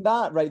 I mean,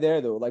 that right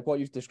there, though, like what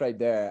you've described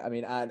there, I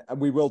mean, and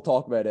we will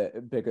talk about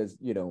it because,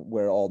 you know,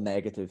 we're all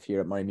negative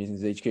here at Murray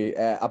Musings HQ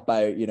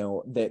about, you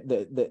know,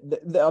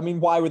 I mean,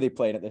 why were they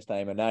playing at this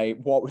time of night?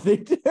 What were they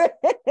doing?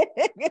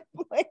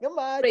 Playing a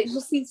match? Right, so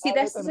see,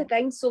 this is the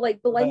thing. So,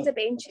 like, Belinda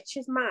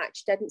Bencic's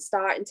match didn't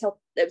start until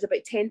it was about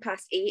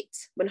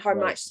 8:10 when her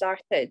match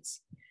started.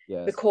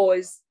 Yes.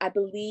 Because I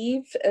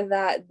believe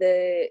that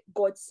the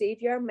God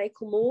Saviour,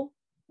 Michael Moe,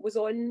 was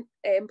on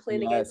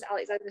playing against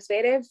Alexander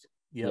Zverev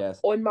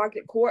on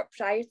Margaret Court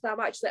prior to that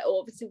match that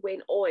obviously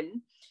went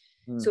on.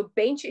 So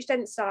Bencic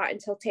didn't start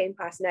until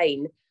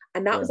 9:10,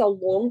 and that was a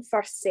long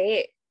first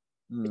set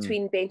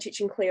between Bencic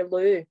and Claire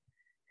Liu.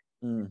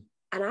 And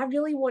I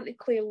really wanted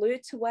Claire Liu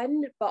to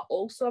win, but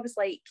also I was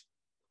like,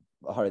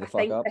 hurry the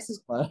fuck up. This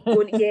is going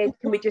to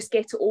can we just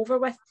get it over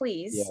with,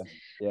 please?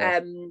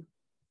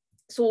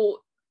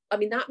 So I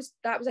mean, that was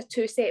a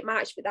 2-set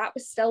match, but that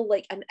was still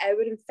like an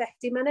hour and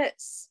 50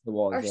 minutes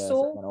or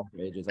so.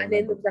 And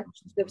then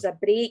there was a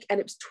break, and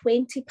it was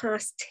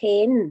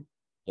 10:20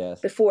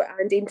 before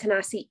Andy and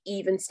Tanasi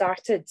even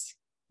started.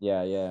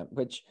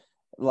 Which,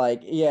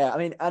 like, I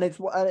mean, and it's,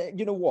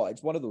 you know what?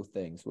 It's one of those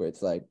things where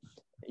it's like,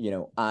 you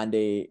know,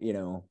 Andy, you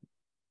know,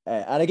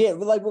 and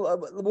again, like,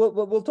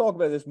 we'll talk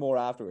about this more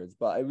afterwards,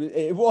 but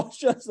it was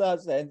just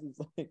that sense. It's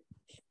like,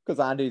 because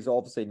Andy's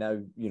obviously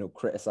now, you know,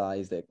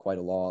 criticized it quite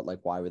a lot, like,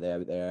 why were they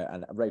out there?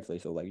 And rightfully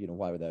so, like, you know,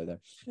 why were they out there?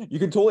 You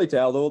can totally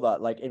tell, though,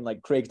 that, like, in,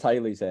 like, Craig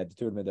Tiley's head, the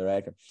tournament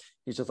director,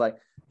 he's just like,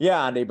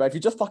 yeah, Andy, but if you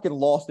just fucking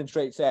lost in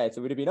straight sets,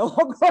 it would have been a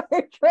lot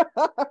quicker.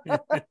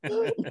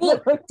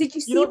 Well, did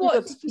you see you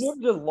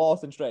just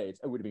lost in straight,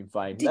 it would have been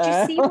fine. Did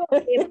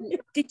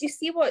you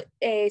see what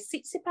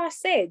Tsitsipas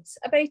said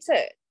about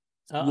it?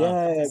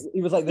 Yeah,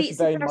 he was like, this is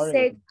very Murray.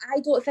 Said, I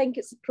don't think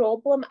it's a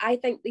problem. I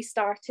think they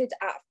started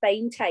at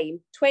fine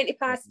time.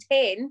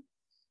 10:20.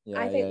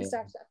 I think they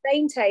started at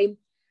fine time.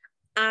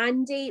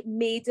 Andy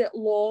made it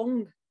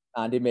long.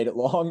 Tanasi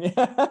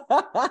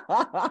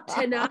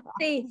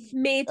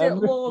made it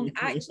long.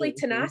 Actually,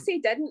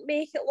 Tanasi didn't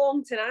make it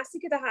long. Tanasi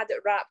could have had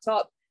it wrapped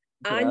up.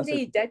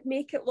 Andy did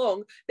make it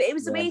long, but it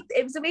was the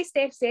way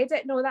Steph said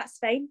it. No, that's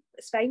fine.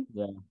 It's fine.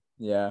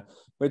 Yeah,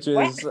 which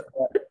is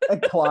a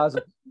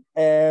classic.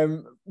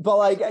 But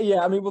like,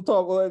 I mean,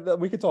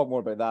 we could talk more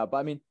about that. But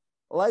I mean,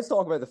 let's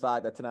talk about the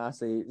fact that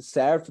Tanasi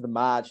served for the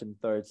match in the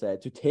third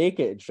set to take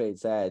it in straight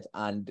sets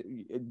and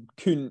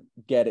couldn't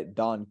get it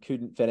done,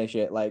 couldn't finish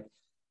it. Like,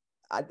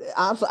 I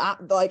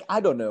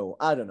don't know.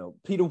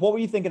 Peter, what were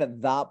you thinking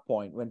at that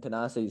point when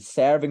Tanasi is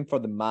serving for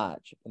the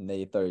match in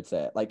the third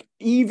set? Like,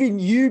 even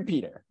you,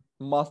 Peter,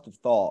 must have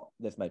thought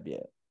this might be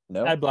it.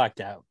 No, I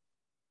blacked out.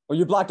 Well,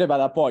 you blacked out by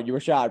that point. You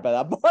were shattered by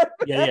that point.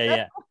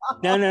 Yeah.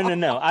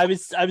 No. I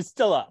was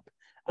still up.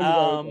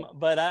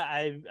 But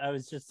I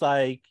was just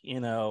like, you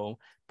know,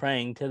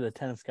 praying to the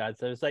tennis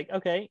gods. I was like,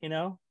 okay, you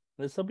know,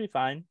 this will be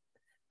fine.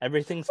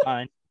 Everything's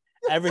fine.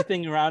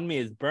 Everything around me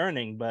is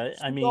burning,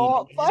 but I mean,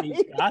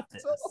 he got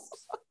this.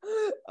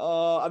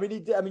 I mean, he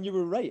did. I mean, you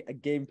were right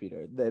again,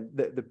 Peter.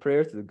 The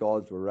prayers to the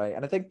gods were right,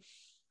 and I think,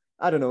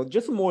 I don't know,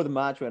 just the more the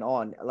match went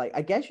on, like,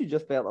 I guess you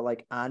just felt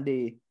like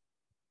Andy,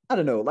 I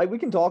don't know, like, we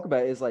can talk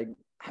about is like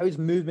how his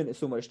movement is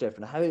so much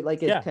different, how like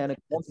his kind of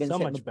confidence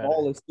hitting the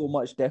ball is so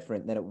much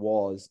different than it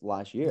was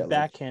last year. His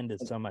backhand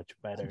is so much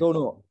better. I don't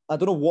know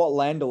what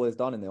Lendl has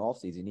done in the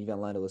offseason, even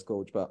Lendl is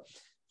coach, but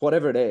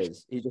whatever it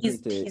is,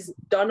 he's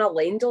done a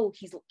Lendl.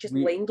 He's just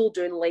Lendl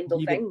doing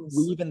Lendl things.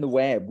 Weaving the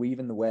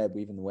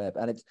web.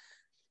 And it's,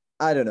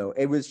 I don't know,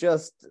 it was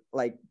just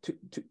like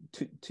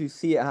to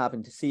see it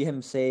happen, to see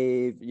him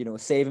save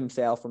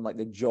himself from like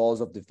the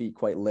jaws of defeat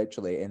quite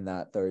literally in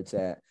that third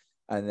set.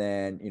 And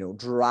then, you know,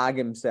 drag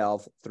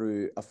himself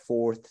through a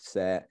fourth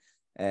set.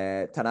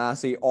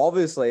 Tanasi,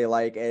 obviously,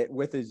 like,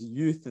 with his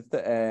youth,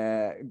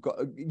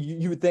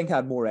 you would think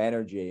had more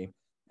energy.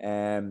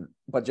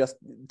 But just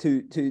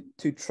to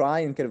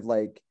try and kind of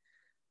like,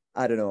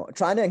 I don't know,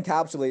 trying to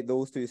encapsulate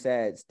those two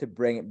sets to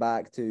bring it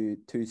back to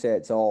 2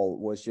 sets all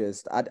was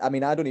just, I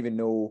mean, I don't even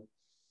know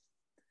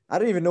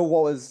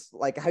what was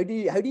like, how do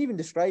you even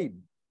describe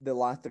the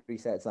last 3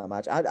 sets of that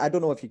match? I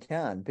don't know if you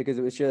can, because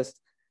it was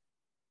just,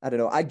 I don't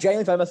know. I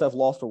genuinely found myself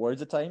lost for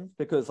words at times,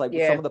 because like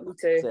some of the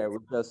points there were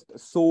just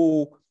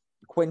so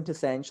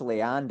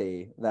quintessentially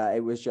Andy that it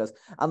was just,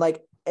 and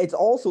like, it's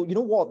also, you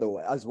know what though,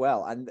 as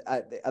well, and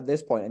at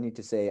this point I need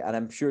to say, and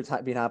I'm sure it's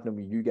been happening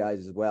with you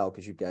guys as well,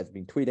 because you guys have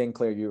been tweeting.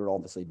 Claire, you were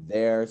obviously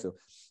there, so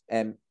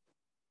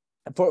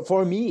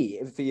for me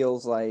it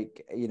feels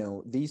like, you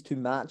know, these 2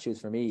 matches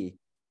for me,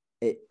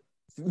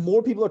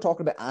 more people are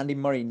talking about Andy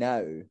Murray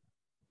now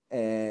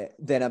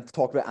than I've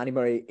talked about Andy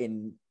Murray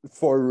in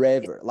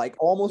forever, like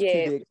almost to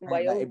the extent that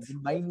wild. it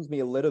reminds me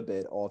a little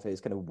bit of his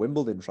kind of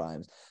Wimbledon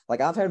triumphs. Like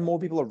I've heard more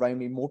people around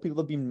me, more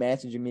people have been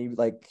messaging me,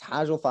 like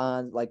casual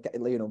fans, like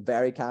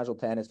very casual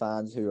tennis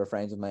fans who are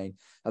friends of mine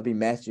have been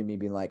messaging me,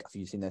 being like, "Have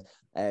you seen this?"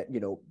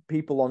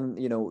 People on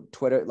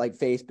Twitter, like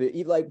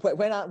Facebook, like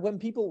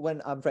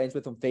when I'm friends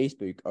with on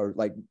Facebook or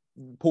like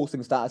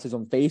posting statuses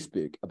on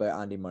Facebook about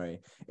Andy Murray,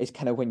 it's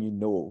kind of when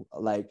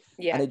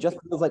and it just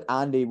feels like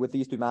Andy with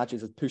these two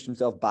matches has pushed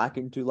himself back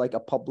into like a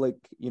public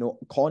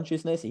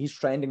consciousness. He's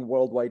trending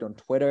worldwide on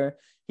Twitter.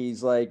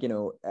 He's like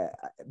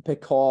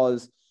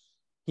because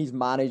he's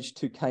managed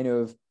to kind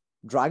of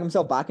drag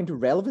himself back into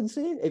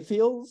relevancy, it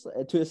feels,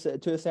 to a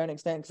certain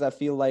extent, because I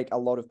feel like a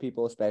lot of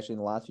people, especially in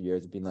the last few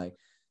years, have been like,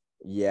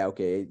 yeah,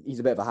 okay, he's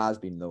a bit of a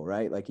has-been though,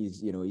 right? Like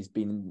he's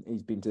been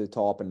to the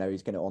top and now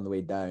he's kind of on the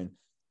way down.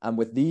 And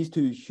with these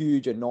two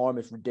huge,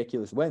 enormous,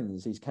 ridiculous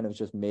wins, he's kind of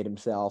just made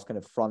himself kind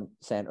of front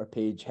center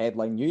page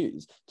headline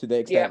news, to the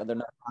extent that they're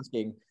now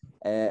asking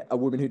a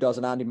woman who does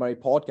an Andy Murray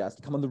podcast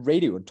to come on the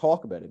radio and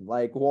talk about him.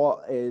 Like,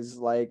 what is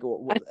like?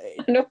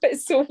 I know,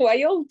 it's so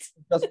wild.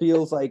 It just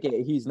feels like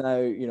he's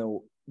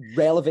now,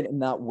 relevant in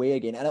that way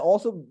again. And it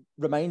also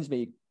reminds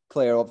me,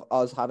 Claire, of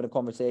us having a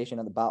conversation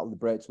at the Battle of the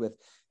Brits with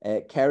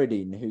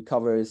Carradine, who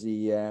covers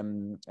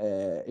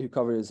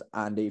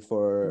Andy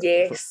for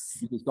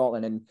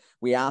Scotland, and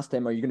we asked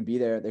him, "Are you going to be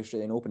there at the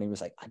Australian Open?" And he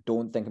was like, "I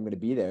don't think I'm going to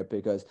be there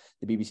because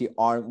the BBC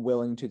aren't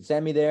willing to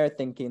send me there,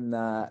 thinking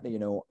that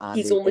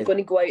Andy he's only going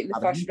to go out in the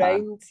first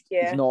round.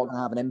 Yeah, he's not going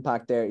to have an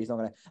impact there. He's not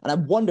going to." And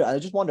I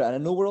just wonder, and I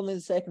know we're only in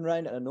the second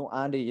round, and I know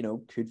Andy,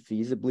 could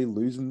feasibly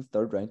lose in the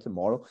third round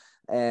tomorrow.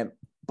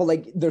 But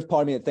like, there's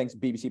part of me that thinks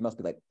BBC must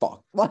be like,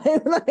 fuck. I mean,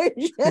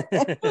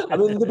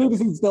 the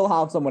BBC still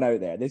have someone out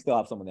there. They still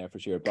have someone there for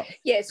sure. But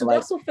yeah, so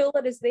Russell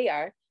Fuller is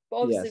there, but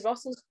obviously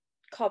Russell's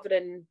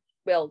covering.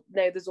 Well,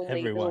 now there's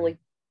only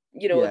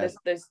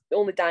there's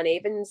only Dan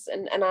Evans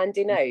and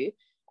Andy now,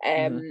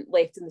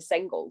 left in the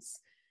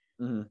singles.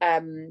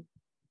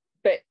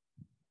 But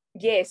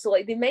yeah, so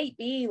like they might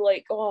be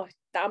like, oh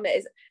damn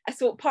it!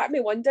 So part of me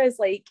wonders,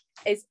 like,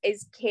 is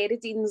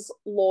Carradine's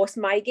lost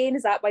my gain?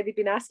 Is that why they've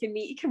been asking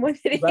me to come on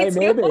the radio? Right,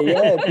 maybe,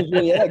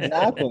 yeah,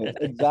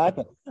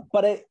 exactly.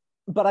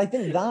 But I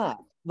think that,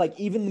 like,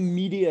 even the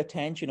media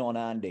attention on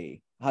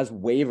Andy has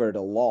wavered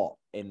a lot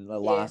in the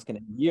last kind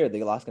of year,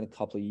 the last kind of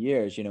couple of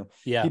years.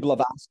 People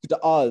have asked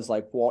us,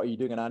 like, what are you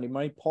doing an Andy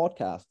Murray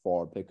podcast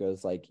for?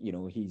 Because, like,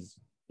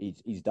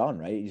 he's done,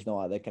 right? He's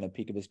not at the kind of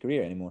peak of his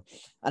career anymore.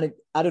 And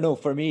I don't know,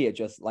 for me, it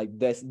just like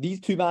these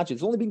two matches,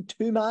 it's only been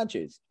two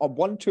matches of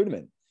one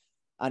tournament.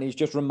 And he's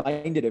just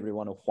reminded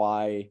everyone of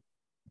why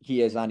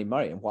he is Andy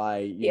Murray and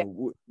why,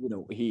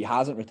 he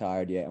hasn't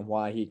retired yet and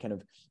why he kind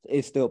of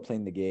is still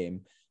playing the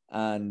game.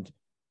 And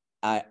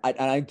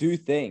I do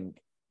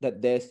think that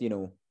this,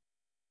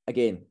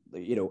 again,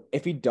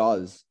 if he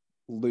does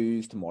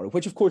lose tomorrow,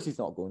 which of course he's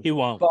not going to. He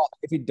won't. But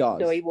if he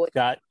does. No, he won't.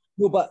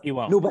 He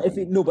won't. But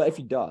if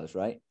he does,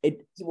 right,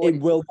 it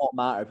will not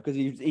matter because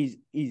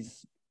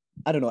he's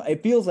I don't know.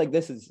 It feels like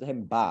this is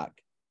him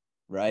back,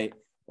 right?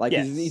 Like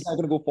he's not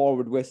going to go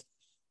forward with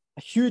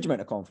a huge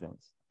amount of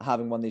confidence,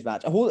 having won these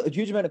matches. A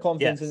huge amount of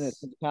confidence in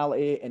his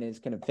physicality and his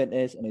kind of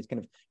fitness and his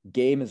kind of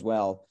game as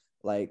well.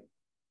 Like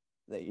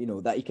that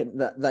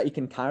he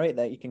can carry it,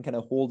 that he can kind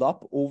of hold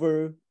up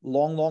over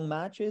long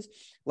matches.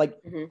 Like.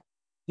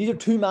 These are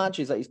two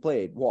matches that he's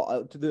played.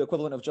 What, to the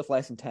equivalent of just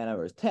less than 10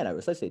 hours? 10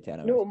 hours, let's say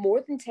 10 hours. No,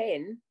 more than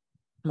 10.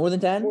 More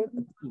than 10?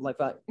 Like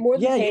that? More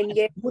than 10,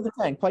 yeah. More than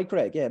 10, quite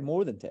correct. Yeah,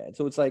 more than 10.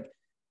 So it's like,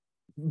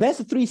 best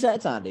of 3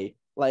 sets, Andy.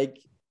 Like,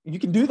 you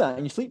can do that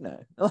in your sleep now.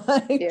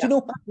 Like, do you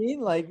know what I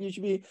mean? Like, you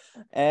should be...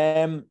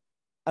 and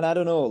I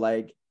don't know,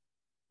 like,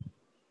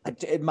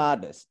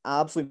 madness.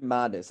 Absolute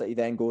madness that he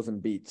then goes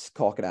and beats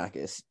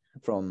Kokkinakis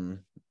from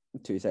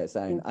 2 sets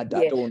down. I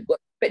don't...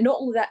 But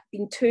not only that,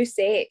 in 2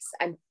 sets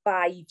and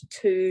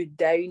 5-2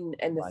 down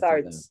in the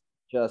thirds.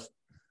 Just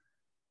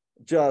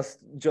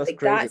like,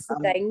 crazy. That's the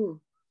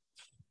thing.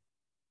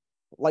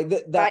 Like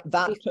that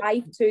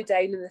 5-2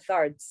 down in the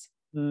thirds.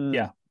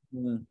 That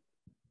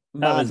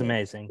was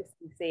amazing. It's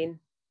insane.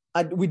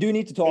 And we do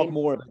need to talk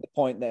more about the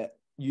point that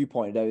you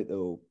pointed out,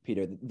 though,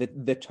 Peter.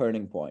 The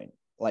turning point.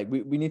 Like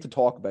we need to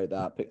talk about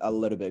that a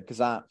little bit because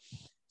that.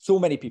 So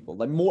many people,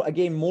 like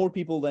more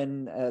people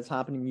than has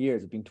happened in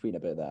years have been tweeting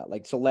about that.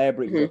 Like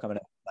celebrities are coming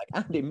out, like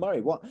Andy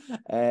Murray, what,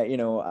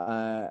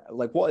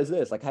 like what is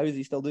this? Like, how is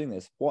he still doing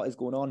this? What is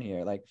going on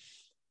here? Like,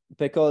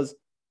 because,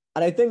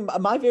 and I think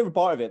my favorite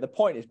part of it, the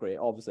point is great,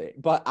 obviously,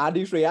 but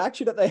Andy's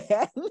reaction at the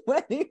end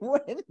when he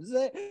wins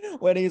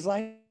it, when he's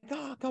like,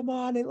 oh, come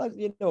on, and like,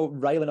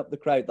 riling up the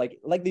crowd,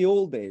 like the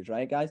old days,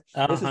 right, guys?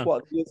 This is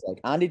what it feels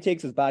like. Andy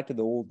takes us back to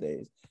the old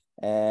days.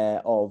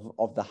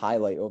 Of the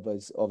highlight of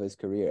his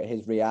career,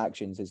 his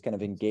reactions, his kind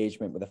of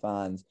engagement with the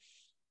fans.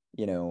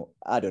 I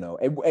don't know.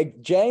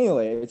 It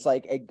genuinely, it's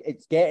like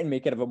it's getting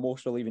me kind of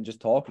emotional even just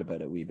talking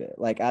about it a wee bit.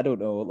 Like I don't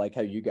know, like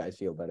how you guys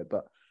feel about it,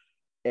 but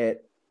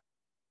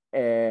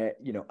I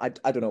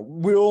don't know.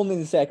 We're only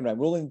in the second round.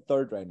 We're only in the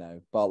third round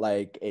now, but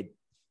like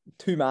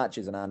 2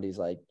 matches, and Andy's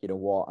like, you know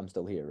what, I'm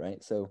still here,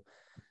 right? So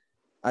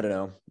I don't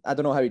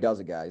know how he does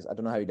it, guys. I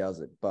don't know how he does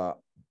it, but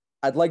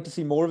I'd like to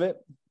see more of it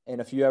in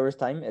a few hours'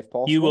 time, if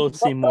possible. You will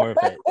see more of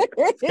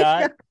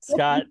it.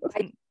 Scott,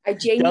 I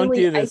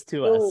genuinely don't do this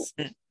to us.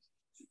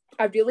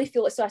 I really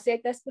feel it. So I said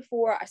this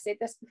before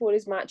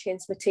his match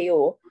against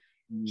Matteo.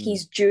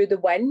 He's due the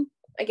win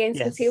against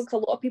Matteo, because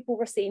a lot of people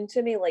were saying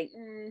to me, like,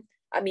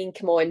 I mean,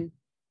 come on,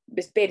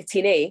 it's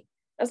Berrettini.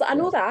 I was like, I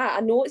know that.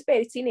 I know it's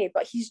Berrettini,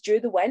 but he's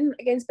due the win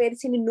against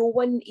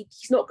Berrettini.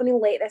 He's not going to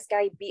let this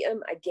guy beat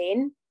him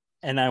again.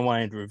 And I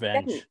wanted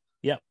revenge.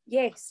 Yep.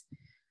 Yes.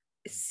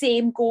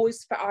 Same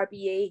goes for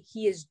RBA.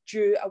 He is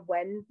due a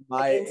win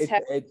against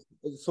him.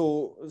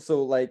 So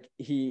like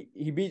he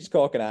beats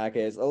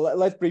Kokkinakis.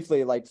 Let's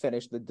briefly like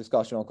finish the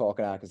discussion on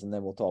Kokkinakis, and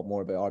then we'll talk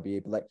more about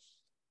RBA. But like,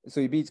 so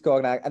he beats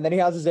Kokkinakis, and then he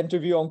has his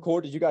interview on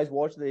court. Did you guys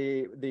watch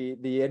the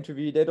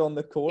interview he did on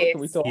the court? Yes.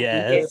 Can we talk?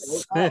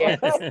 Yes.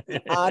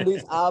 And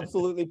he's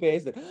absolutely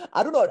pasted.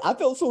 I don't know. I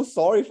felt so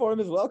sorry for him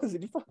as well, because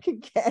he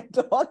fucking kept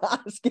on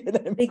asking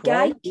him. The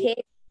guy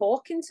kept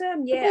talking to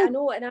him. Yeah, I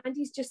know. And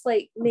Andy's just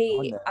like,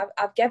 mate,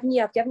 I've given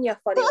you a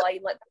funny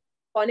line. Like,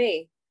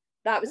 funny.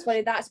 That was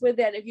funny. That's where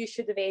the interview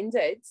should have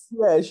ended.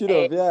 Yeah, it should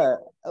have. Yeah,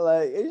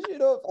 like it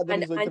should have.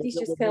 And Andy's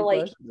just kind of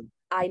like,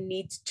 I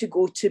need to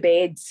go to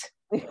bed.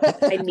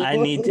 I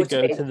need to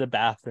go to the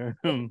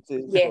bathroom.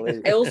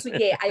 Yeah.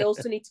 I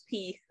also need to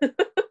pee.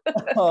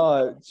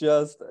 Oh,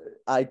 just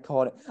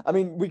iconic. I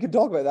mean, we could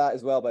talk about that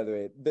as well, by the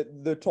way.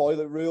 The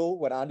toilet rule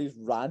when Andy's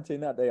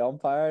ranting at the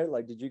umpire.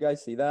 Like, did you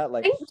guys see that?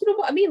 Like, you know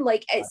what I mean?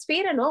 Like, it's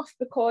fair enough,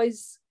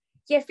 because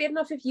fair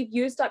enough if you've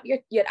used up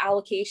your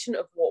allocation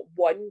of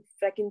one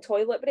freaking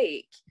toilet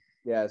break.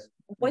 Yes.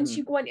 Once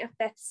you go into a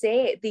fifth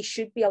set, they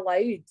should be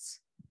allowed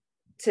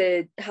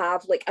to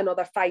have like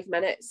another 5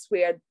 minutes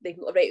where they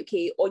can, right,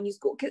 okay, on you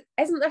go.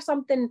 Isn't there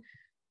something?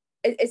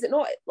 Is it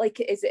not like,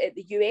 is it at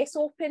the US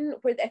Open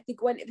where if they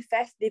go into the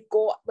fifth, they've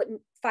got like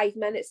 5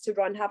 minutes to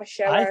run, have a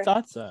shower? I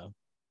thought so.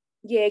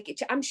 Yeah,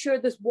 I'm sure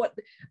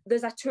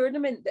there's a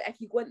tournament that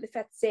if you go into the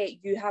fifth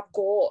set, you have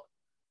got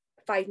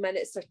 5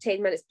 minutes or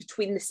 10 minutes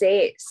between the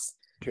sets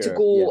to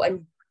go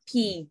and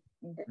pee,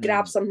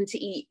 grab something to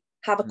eat,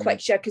 have a quick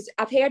shower. Because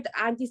I've heard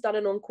Andy's done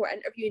an on-court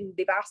interview and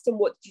they've asked him,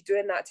 what did you do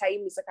in that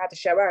time? He's like, I had a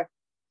shower.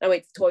 I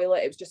went to the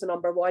toilet. It was just a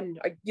number one.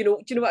 Or, do you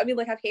know what I mean?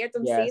 Like, I've heard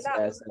them say that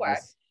before.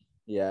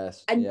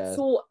 Yes. And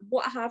so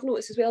what I have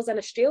noticed as well is in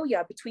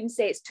Australia, between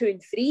sets 2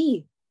 and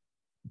 3,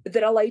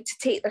 they're allowed to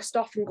take their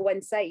stuff and go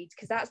inside,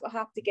 because that's what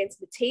happened against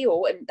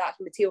Matteo, and that's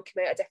when Matteo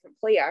came out a different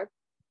player.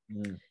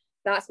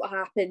 That's what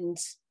happened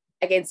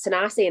against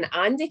Tanasi, and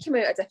Andy came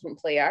out a different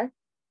player.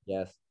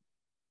 Yes.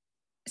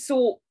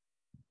 So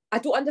I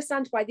don't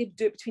understand why they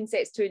do it between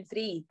sets 2 and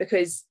 3,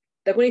 because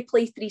they're going to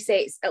play 3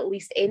 sets at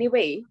least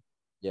anyway.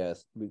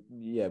 Yes.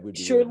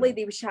 Surely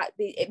they would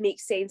it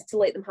makes sense to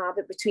let them have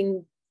it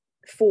between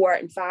 4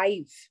 and 5.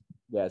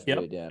 Yes,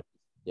 yep.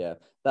 Yeah.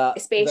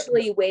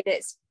 Especially when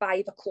it's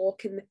 5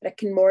 o'clock in the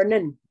freaking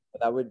morning.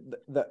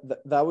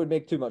 That would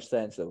make too much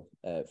sense though,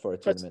 for a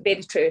tournament.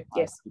 That's very true.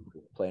 Yes.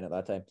 Playing at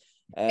that time.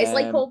 It's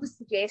like all the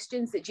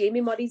suggestions that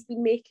Jamie Murray's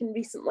been making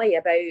recently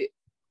about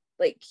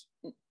like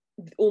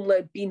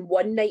only being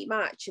one night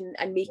match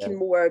and making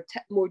more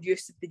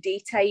use of the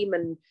daytime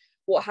and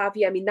what have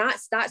you. I mean,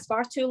 that's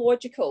far too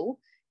logical.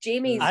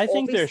 Jamie's I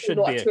think there should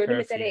not be a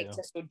tournament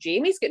director, so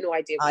Jamie's got no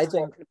idea what he's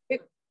talking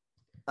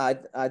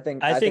about. I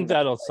think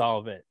that'll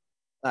solve it.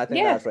 I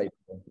think that's right.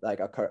 Like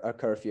a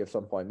curfew at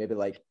some point, maybe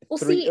like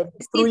 3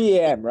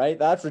 a.m. Right?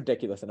 That's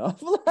ridiculous enough.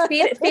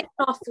 fair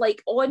enough.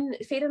 Like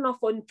fair enough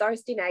on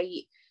Thursday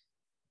night,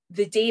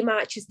 the day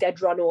matches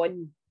did run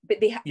on, but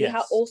they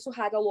also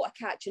had a lot of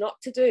catching up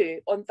to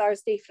do on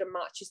Thursday from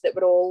matches that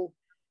were all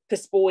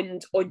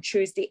postponed on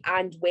Tuesday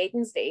and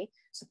Wednesday.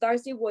 So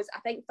Thursday was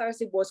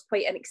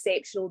quite an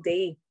exceptional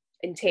day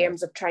in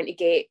terms of trying to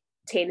get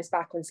tennis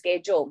back on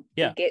schedule,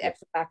 and get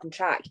everything back on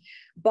track.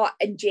 But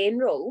in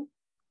general,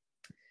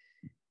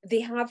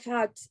 they have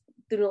had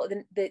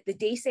the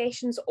day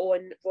sessions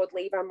on Rod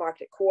Laver and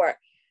Margaret Court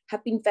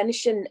have been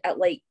finishing at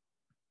like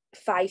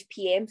 5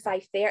 p.m,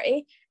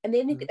 5:30, and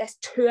then they've got this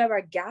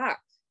 2-hour gap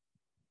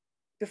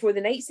before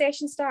the night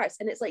session starts,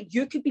 and it's like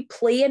you could be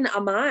playing a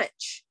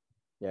match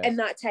in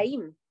that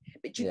time.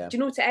 But do you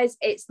know what it is?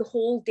 It's the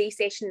whole day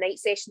session, night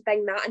session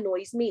thing that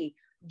annoys me.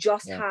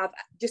 Just have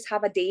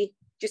a day.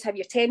 Just have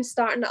your tennis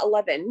starting at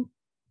 11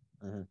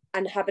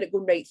 and having it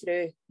going right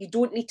through. You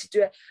don't need to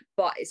do it,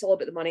 but it's all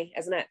about the money,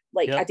 isn't it?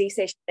 Like a day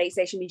session, night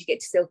session means you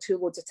get to sell 2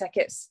 loads of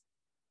tickets.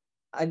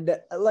 And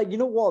like, you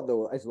know what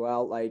though, as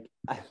well, like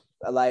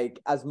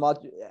as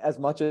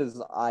much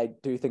as I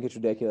do think it's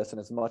ridiculous,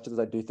 and as much as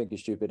I do think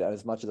it's stupid, and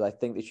as much as I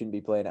think they shouldn't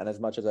be playing, and as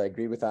much as I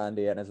agree with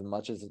Andy, and as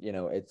much as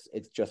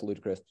it's just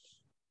ludicrous,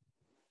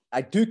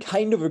 I do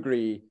kind of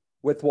agree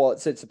with what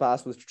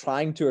Tsitsipas was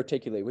trying to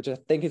articulate, which I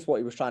think is what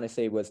he was trying to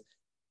say was,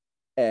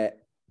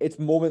 it's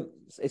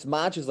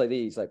matches like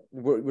these, like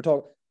we're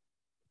talking,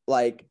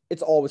 like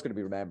it's always going to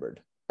be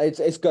remembered.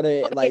 It's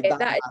gonna like that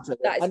part.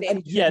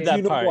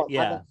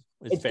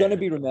 It's going to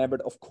be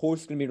remembered. Of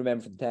course, it's going to be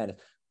remembered for the tennis.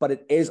 but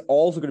it is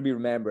also going to be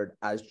remembered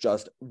as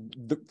just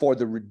for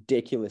the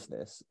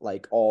ridiculousness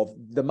like of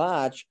the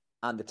match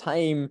and the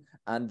time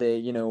and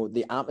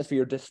the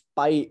atmosphere,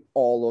 despite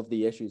all of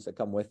the issues that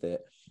come with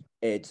it.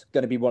 It's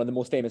going to be one of the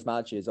most famous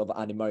matches of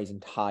Andy Murray's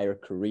entire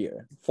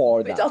career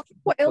for that. But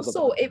what else?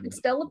 So it would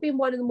still have been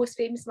one of the most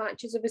famous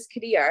matches of his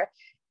career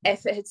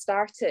if it had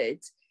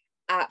started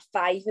at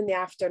 5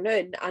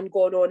 p.m. and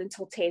gone on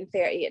until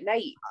 10:30 at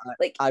night.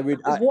 Like I would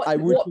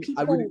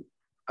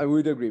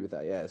agree with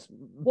that. Yes.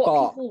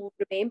 What people will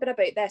remember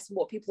about this and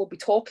what people will be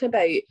talking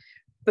about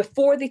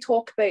before they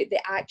talk about the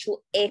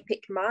actual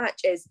epic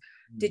match is,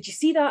 did you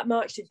see that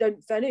match that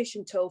didn't finish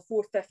until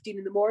 4:15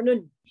 in the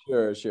morning?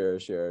 Sure.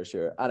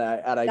 And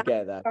I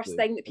get that. First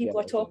thing that people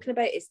are talking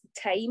about is the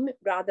time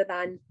rather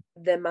than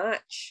the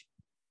match.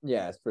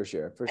 Yes, for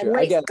sure. And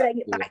let's bring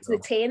it back to the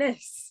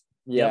tennis.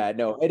 Yeah,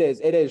 no, it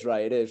is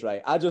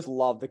right. I just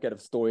love the kind of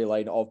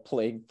storyline of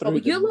playing through.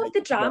 You love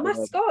the drama,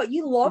 Scott.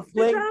 You love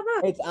the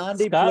drama. It's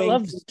Andy Scott playing.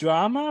 Loves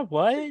drama.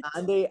 What?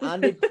 Andy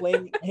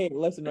playing. Hey,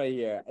 listen right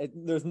here.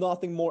 There's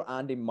nothing more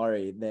Andy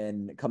Murray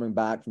than coming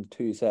back from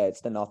 2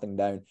 sets to nothing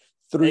down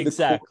through the course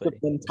of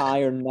the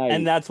entire night.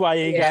 And that's why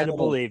you gotta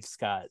believe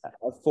Scott. At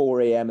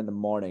 4 a.m. in the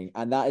morning,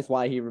 and that is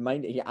why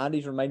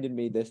Andy's reminded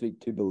me this week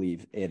to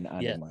believe in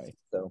Andy Murray.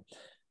 So,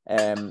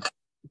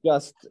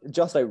 just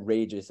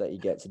outrageous that he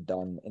gets it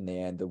done in the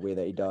end the way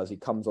that he does. He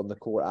comes on the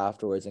court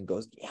afterwards and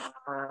goes, yeah,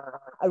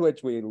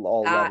 which we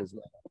all love as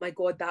well. Oh my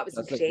god, that was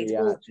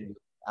incredible.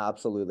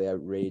 Absolutely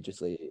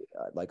outrageously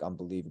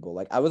unbelievable.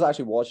 Like I was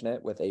actually watching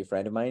it with a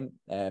friend of mine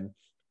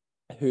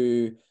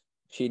who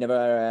she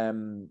never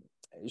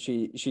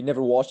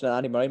watched an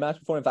Andy Murray match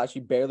before. In fact, she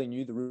barely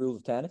knew the rules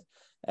of tennis.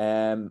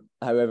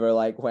 However,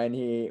 like when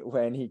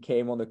he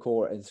came on the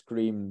court and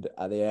screamed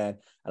at the end,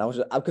 and I was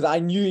because I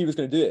knew he was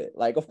going to do it.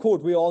 Like, of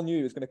course, we all knew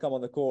he was going to come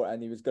on the court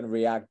and he was going to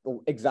react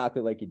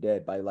exactly like he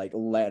did by like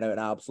letting out an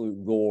absolute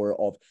roar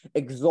of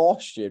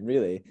exhaustion,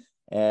 really.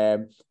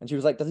 And she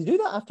was like, "Does he do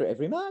that after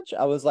every match?"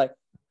 I was like,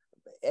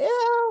 "Yeah,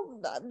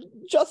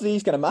 just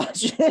these kind of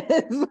matches.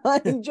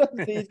 Just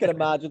these kind of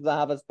matches that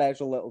have a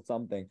special little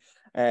something."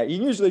 He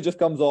usually just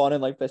comes on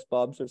in like fist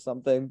bumps or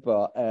something,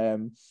 but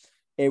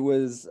it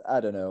was, I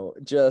don't know,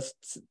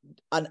 just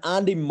an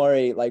Andy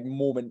Murray like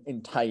moment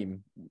in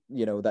time,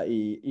 that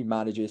he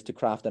manages to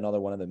craft another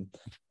one of them,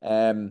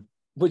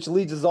 which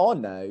leads us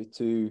on now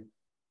to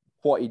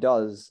what he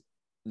does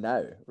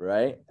now,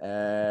 right?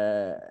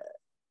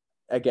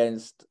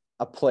 Against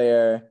a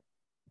player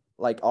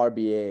like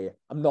RBA.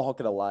 I'm not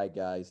gonna lie,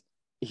 guys.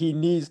 He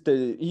needs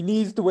to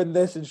win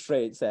this in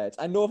straight sets.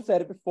 I know I've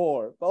said it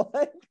before, but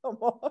like, come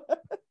on.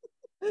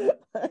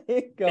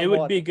 It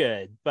would be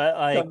good, but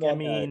like,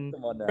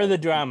 for the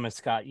drama,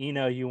 Scott,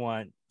 you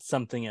want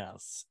something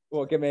else.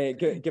 Well, give me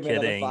another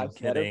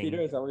 5-setter,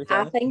 Peter. Is that what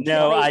you're saying?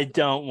 No, I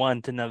don't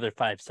want another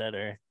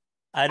 5-setter.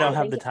 I don't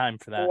have the time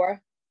for that. 4.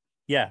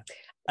 Yeah,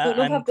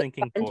 I'm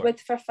thinking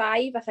bandwidth for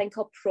 5. I think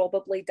I'll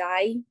probably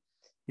die.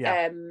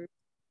 Yeah.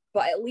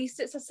 But at least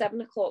it's a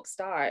 7 o'clock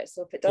start.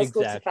 So if it does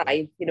go to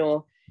 5,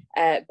 but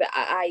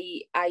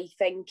I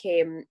think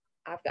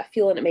I've got a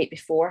feeling it might be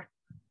 4.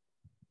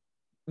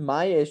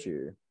 My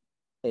issue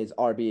is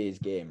RBA's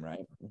game, right?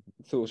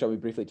 So shall we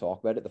briefly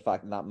talk about it? The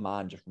fact that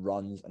man just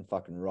runs and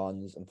fucking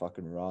runs and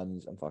fucking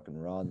runs and fucking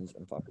runs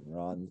and fucking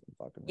runs and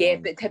fucking runs. Yeah,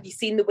 but have you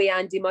seen the way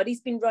Andy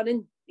Murray's been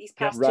running these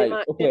past 2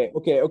 matches?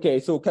 Okay.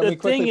 So the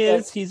thing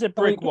is, he's a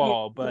brick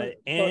wall,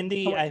 but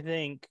Andy, I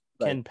think,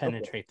 can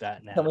penetrate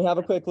that now. Can we have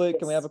a quick look?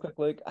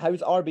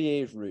 How's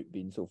RBA's route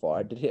been so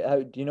far? Do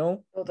you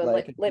know? Hold on,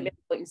 let me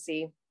look and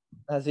see.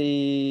 Has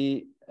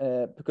he?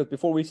 Because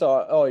before we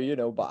saw,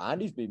 but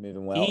Andy's been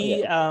moving well.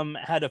 He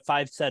had a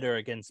 5-setter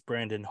against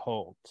Brandon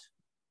Holt.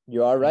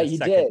 You are right. He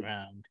did.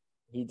 Round.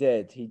 He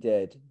did.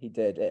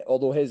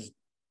 Although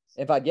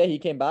he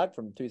came back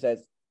from 2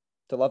 sets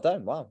to love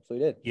down. Wow, so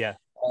he did. Yeah.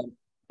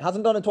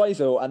 Hasn't done it twice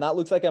though, and that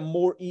looks like a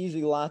more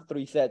easy last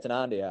 3 sets than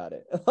Andy had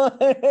it.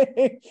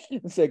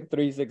 6-3,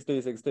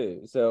 6-2,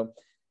 6-2. So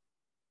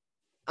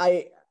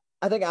I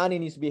think Andy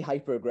needs to be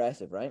hyper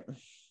aggressive, right?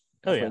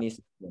 Oh yeah.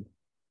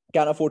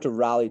 Can't afford to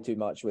rally too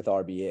much with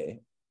RBA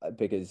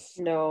because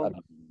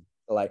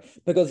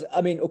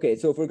okay,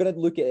 so if we're gonna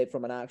look at it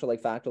from an actual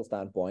like factual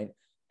standpoint,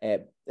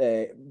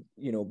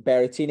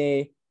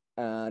 Berrettini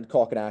and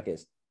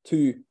Kokkinakis,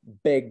 2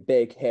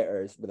 big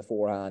hitters with a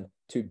forehand,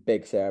 2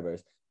 big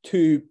servers,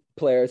 2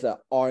 players that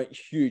aren't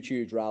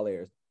huge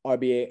ralliers.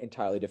 RBA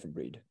entirely different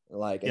breed,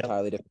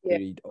 entirely different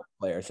breed of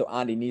player. So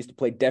Andy needs to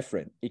play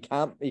different. He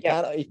can't be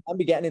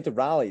getting into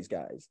rallies,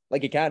 guys.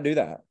 Like he can't do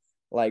that.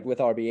 Like with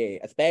RBA,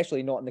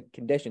 especially not in the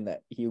condition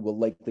that he will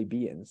likely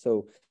be in.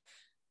 So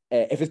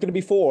if it's going to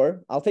be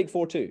 4, I'll take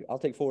 4 too. I'll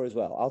take 4 as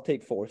well. I'll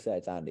take 4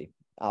 sets, Andy.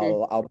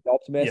 I'll be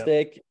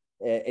optimistic.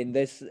 In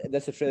this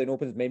Australian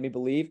Open has made me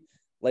believe.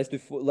 Let's do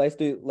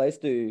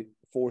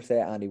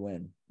 4-set Andy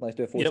win. Let's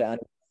do a 4-set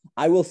Andy.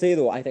 I will say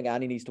though, I think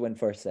Andy needs to win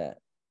first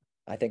set.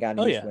 I think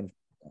Andy needs to win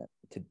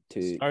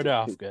to start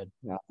off good.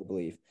 I have to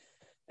believe.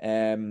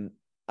 I'm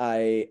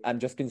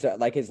just concerned,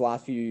 like his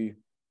last few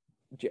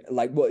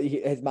like what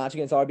his match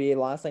against RBA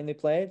last time they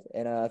played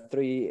in a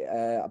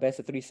best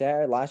of three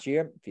set last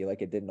year. I feel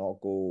like it did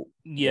not go.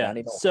 Yeah.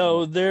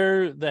 So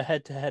the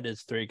head-to-head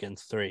is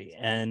 3-3,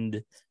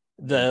 and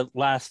the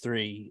last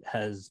three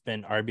has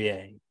been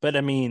RBA. But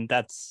I mean,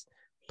 that's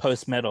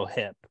post-metal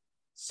hip.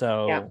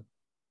 So Yeah.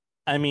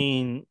 I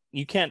mean,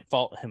 you can't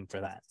fault him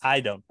for that. I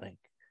don't think.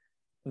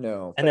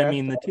 No. And I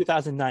mean, the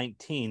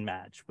 2019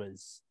 match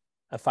was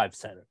a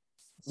 5-setter.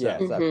 So.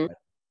 Yes,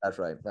 that's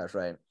right.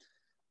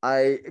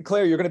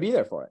 Claire, you're going to be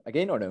there for it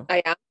again or no?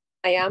 I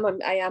am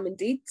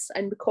indeed.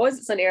 And because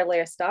it's an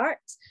earlier start,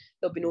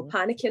 there'll be no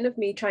panicking of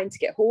me trying to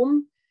get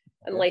home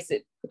unless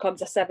it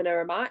becomes a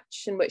 7-hour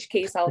match, in which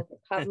case I'll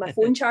have my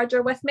phone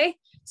charger with me.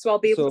 So I'll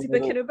be able to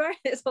book an Uber.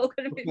 It's all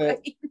going to be fine.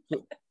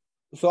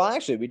 So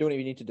actually, we don't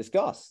even need to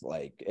discuss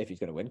like if he's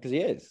going to win, because he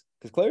is.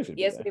 Because Claire's going to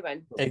be He is going to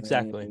win.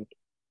 Exactly.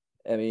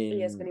 I mean,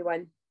 he is going to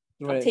win.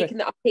 I'm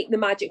taking the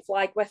magic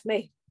flag with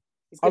me.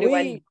 He's going to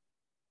win.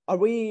 Are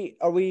we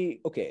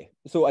okay?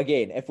 So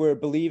again, if we're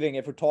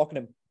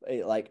talking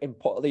like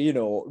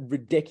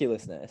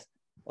ridiculousness,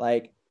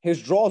 like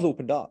his draw's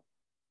opened up.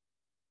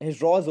 His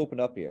draw is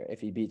opened up here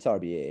if he beats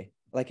RBA.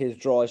 Like his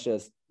draw is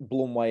just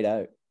blown wide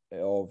out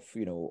of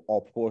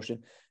all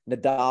proportion.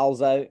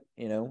 Nadal's out,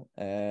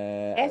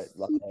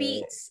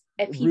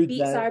 If he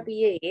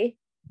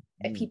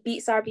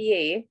beats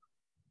RBA,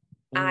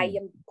 I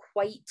am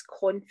quite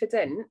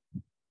confident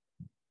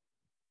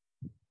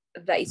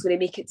that he's going to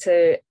make it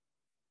to.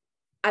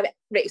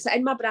 Right, so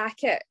in my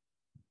bracket,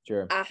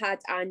 sure, I had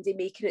Andy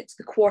making it to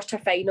the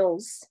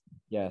quarterfinals.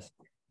 Yes.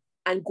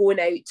 And going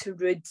out to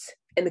Ruud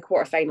in the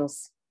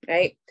quarterfinals,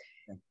 right?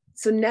 Yeah.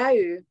 So now,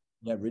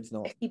 Ruud's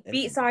not. If he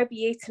beats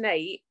RBA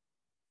tonight,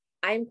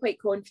 I'm quite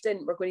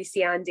confident we're going to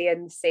see Andy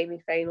in the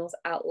semi-finals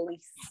at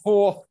least.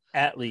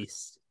 At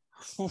least.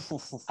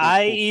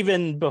 I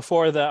even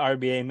before the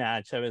RBA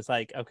match, I was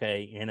like,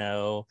 okay,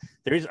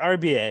 there's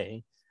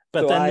RBA.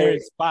 But then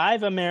there's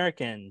 5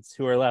 Americans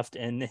who are left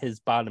in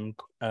his bottom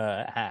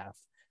half.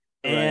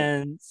 Right.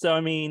 And so, I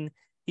mean,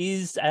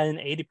 he's at an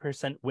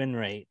 80% win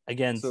rate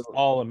against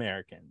all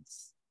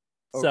Americans.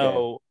 Okay.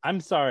 So I'm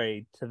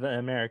sorry to the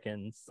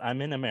Americans. I'm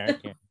an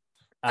American.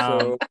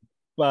 But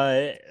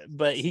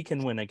he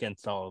can win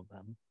against all of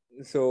them.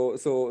 So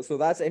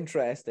that's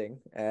interesting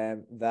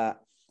that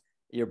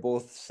you're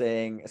both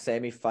saying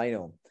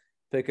semi-final,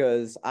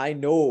 because I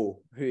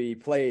know who he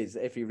plays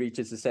if he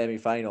reaches the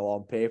semi-final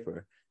on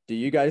paper. Do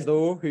you guys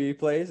know who he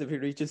plays if he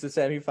reaches the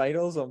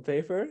semi-finals on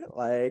paper?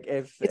 Like,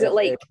 is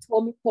it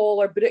Tommy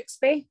Paul or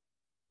Brooksby?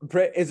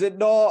 Is it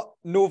not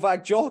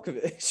Novak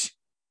Djokovic?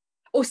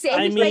 Oh,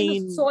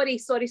 semi-finals. Sorry.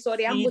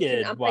 I'm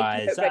looking.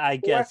 Wise, I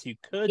guess you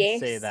could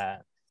say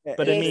that,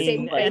 but I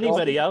mean,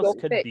 anybody else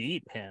could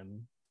beat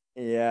him.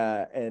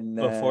 Yeah, and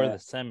before the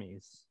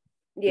semis.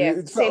 Yeah,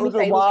 there's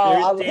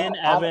Dan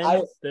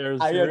Evans. There's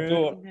I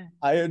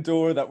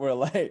adore that we're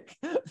like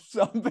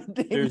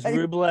somebody. There's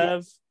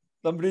Rublev.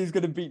 Somebody's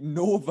going to beat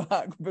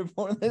Novak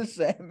before the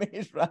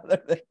semis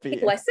rather than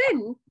beat.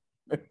 Listen,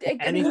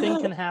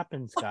 anything can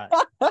happen, Scott.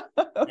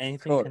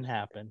 Anything can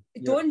happen.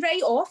 Don't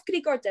write off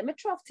Grigor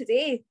Dimitrov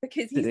today,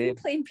 because he's been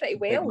playing pretty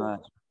well.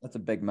 That's a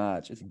big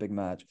match. It's a big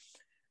match.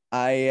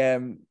 Yeah.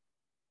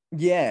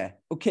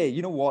 Okay.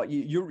 You know what?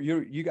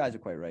 You guys are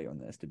quite right on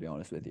this, to be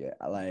honest with you.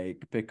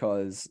 Like,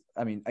 because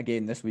I mean,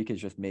 again, this week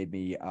has just made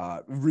me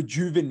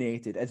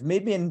rejuvenated. It's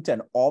made me into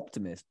an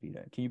optimist,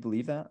 Peter. Can you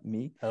believe that?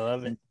 Me? I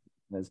love it.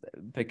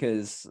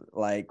 Because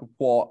like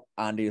what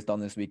Andy has done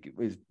this week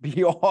is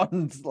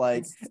beyond.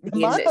 Like, the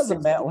man has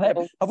a metal hip.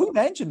 Have we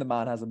mentioned the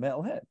man has a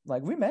metal hip?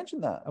 Like, we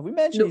mentioned that. Have we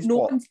mentioned?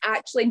 No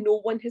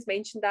one has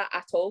mentioned that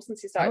at all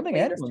since he started. I don't think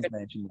anyone's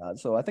mentioned that,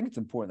 so I think it's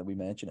important that we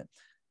mention it.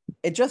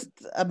 It just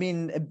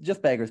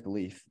beggars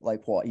belief,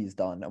 like what he's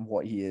done and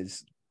what he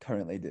is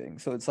currently doing.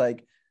 So it's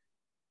like,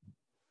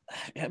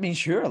 I mean,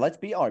 sure, let's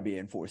beat RBA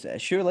in 4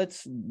 sets. Sure,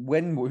 let's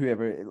win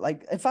whoever.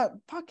 Like, in fact,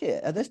 fuck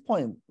it. At this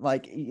point,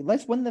 like,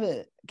 let's win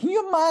the. Can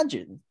you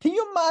imagine?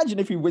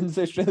 If he wins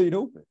the Australian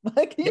Open?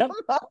 Like,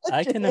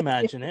 I can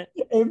imagine it.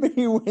 If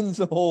he wins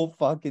the whole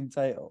fucking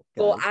title.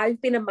 Guys. Well,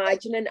 I've been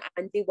imagining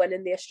Andy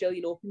winning the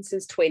Australian Open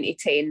since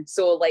 2010.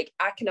 So, like,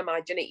 I can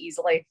imagine it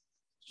easily.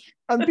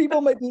 And people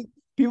might be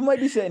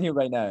sitting here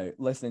right now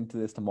listening to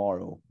this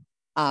tomorrow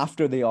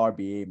after the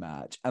RBA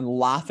match and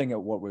laughing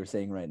at what we're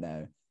saying right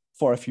now.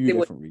 For a few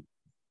different reasons.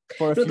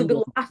 They'll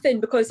be laughing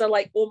because they're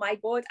like, "Oh my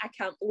god, I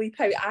can't believe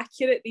how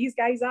accurate these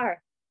guys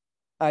are."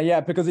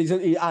 Yeah, because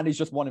he's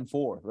just 1 in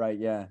 4, right?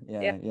 Yeah.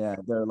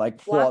 They're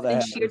like, what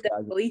the sheer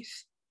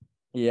disbelief.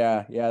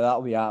 Yeah,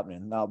 that'll be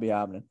happening.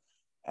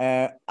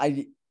 I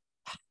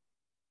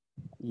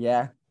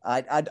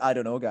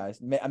don't know,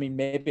 guys. I mean,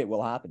 maybe it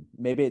will happen.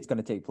 Maybe it's going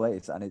to take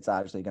place, and it's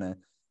actually going to.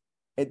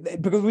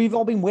 Because we've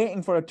all been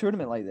waiting for a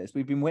tournament like this.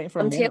 We've been waiting for.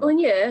 I'm telling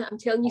you,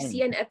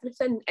 seeing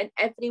everything in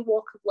every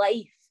walk of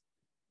life.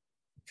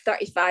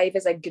 35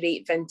 is a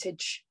great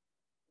vintage.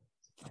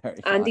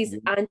 Andy's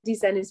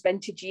in his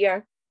vintage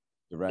year.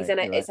 You're right. He's in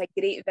it. You're right. It's a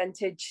great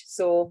vintage.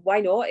 So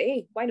why not?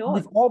 Why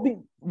not?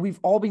 We've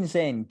all been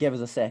saying, give us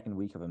a second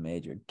week of a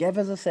major. Give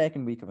us a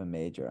second week of a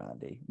major,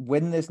 Andy.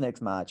 Win this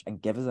next match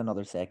and give us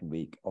another second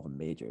week of a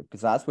major,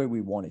 because that's where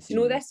we want to see. You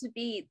know, this would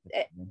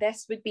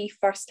be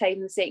first time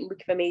in the second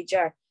week of a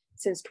major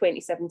since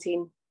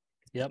 2017.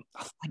 Yep.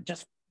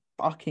 Just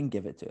fucking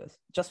give it to us.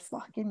 Just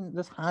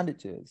hand it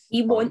to us.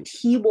 He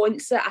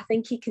wants it. I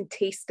think he can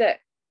taste it.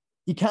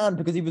 He can,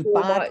 because he was so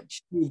back.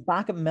 Much. He was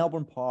back at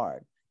Melbourne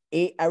Park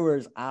 8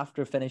 hours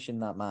after finishing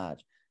that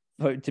match,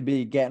 to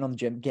be getting on the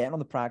gym, getting on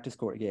the practice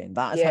court again.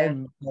 That's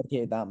how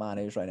dedicated that man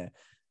is right now.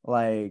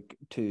 Like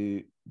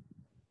to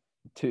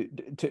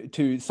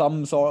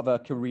some sort of a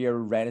career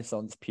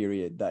renaissance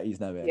period that he's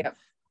now in. Yeah.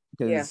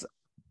 Because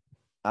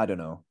I don't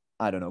know.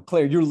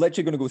 Claire, you're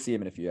literally going to go see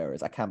him in a few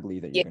hours. I can't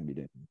believe that you're going to be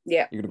doing it.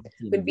 Yeah. You're going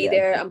to be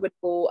there. I'm going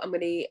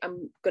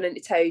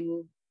into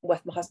town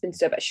with my husband to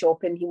do a bit of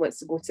shopping. He wants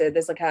to go to,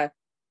 there's like a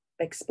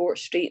big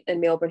sports street in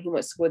Melbourne. He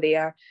wants to go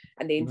there.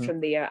 And then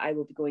from there, I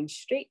will be going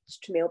straight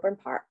to Melbourne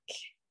Park.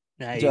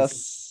 Nice.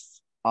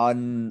 Just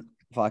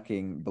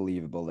unfucking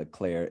believable that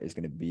Claire is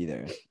going to be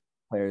there.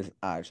 Claire is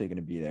actually going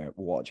to be there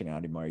watching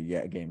Andy Murray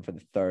yet again for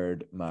the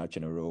third match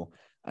in a row.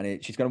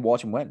 And she's going to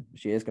watch him win.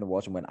 She is going to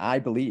watch him win. I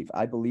believe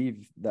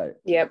that.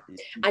 Yep.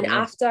 And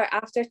after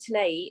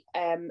tonight,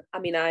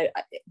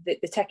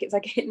 the tickets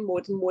are getting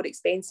more and more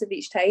expensive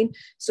each time.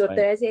 So if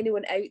there is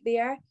anyone out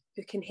there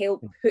who can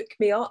help hook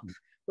me up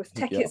with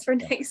tickets for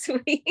next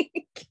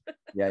week.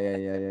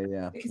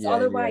 Yeah. Because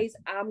otherwise,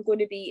 I'm going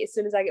to be, as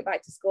soon as I get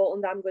back to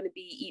Scotland, I'm going to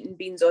be eating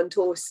beans on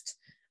toast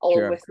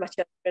along with my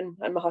children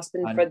and my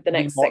husband for the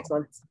next 6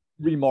 months.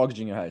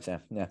 Remortgaging your house, yeah.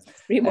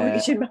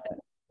 Remortgaging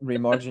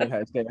remortgaging your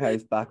house, get your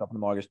house back up in the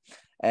mortgage.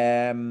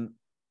 So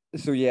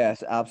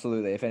yes,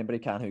 absolutely. If anybody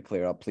can hook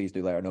Claire up, please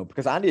do let her know,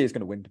 because Andy is going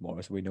to win tomorrow,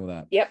 so we know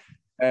that. Yep.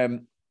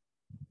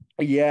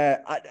 One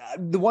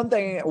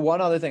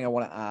other thing I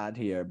want to add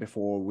here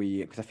before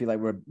because I feel like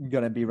we're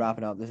going to be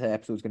wrapping up. This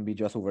episode's going to be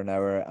just over an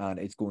hour, and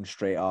it's going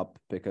straight up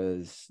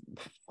because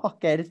fuck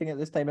anything at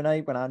this time of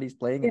night when Andy's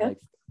playing in like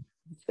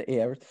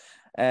 8 hours.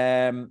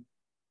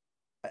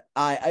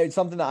 It's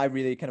something that I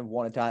really kind of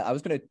wanted to. I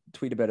was going to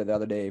tweet about it the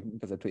other day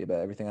because I tweet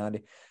about everything,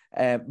 Andy,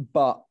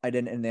 but I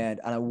didn't in the end,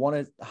 and I want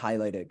to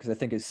highlight it because I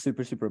think it's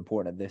super, super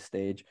important at this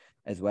stage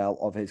as well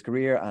of his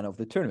career and of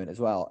the tournament as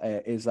well.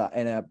 Is that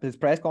in his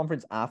press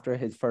conference after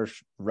his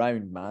first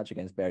round match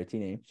against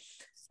Berrettini,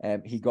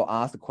 he got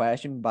asked a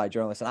question by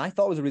journalists, and I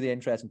thought it was a really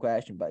interesting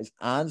question, but his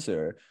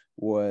answer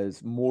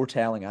was more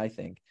telling, I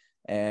think,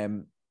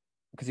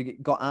 because he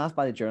got asked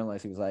by the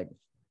journalist. He was like,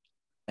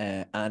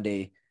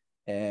 Andy,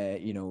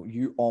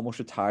 you almost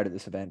retired at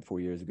this event 4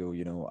 years ago.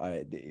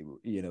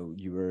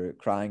 You were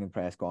crying in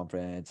press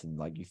conference and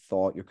like you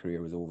thought your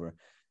career was over.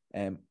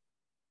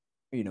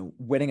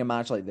 Winning a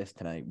match like this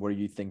tonight, were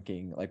you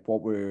thinking, like,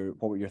 what were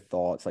your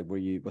thoughts? Like,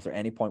 was there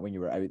any point when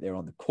you were out there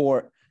on the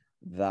court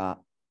that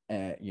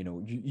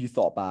you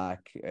thought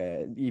back,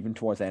 even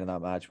towards the end of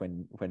that match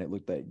when it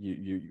looked like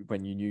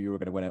when you knew you were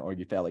going to win it, or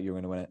you felt like you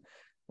were going to win it?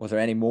 Was there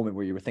any moment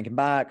where you were thinking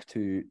back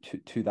to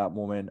that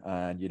moment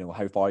and,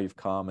 how far you've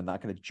come and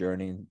that kind of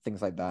journey and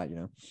things like that,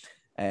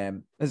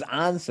 His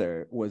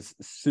answer was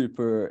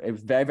it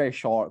was very, very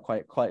short,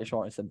 quite a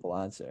short and simple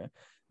answer.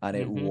 And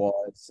it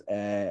was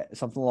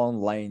something along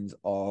the lines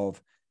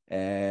of,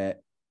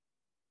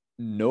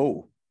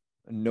 no,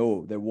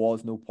 there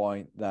was no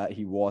point that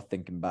he was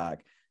thinking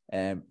back.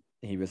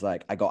 He was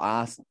like, I got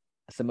asked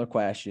a similar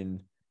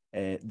question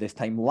this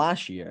time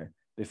last year,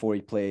 before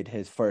he played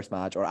his first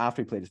match, or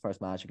after he played his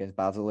first match against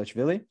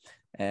Basilashvili,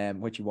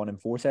 which he won in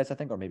 4 sets, I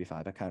think, or maybe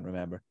 5, I can't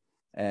remember.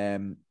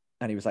 And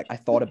he was like, I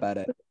thought about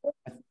it.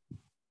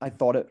 I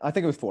think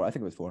it was 4.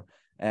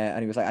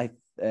 And he was like,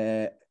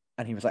 I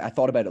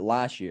thought about it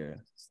last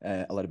year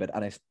a little bit,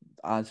 and I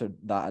answered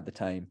that at the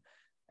time.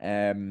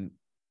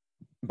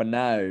 But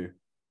now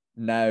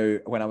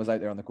when I was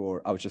out there on the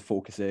court, I was just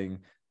focusing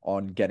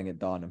on getting it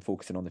done and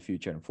focusing on the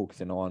future and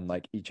focusing on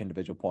like each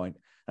individual point.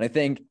 And I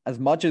think as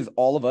much as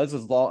all of us,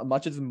 as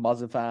much as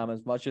Muzza fam,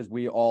 as much as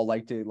we all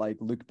like to like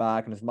look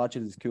back, and as much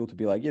as it's cool to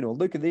be like,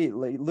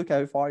 look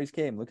how far he's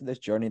came, look at this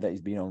journey that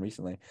he's been on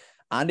recently.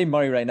 Andy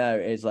Murray right now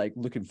is like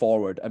looking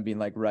forward and being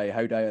like, right,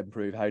 how do I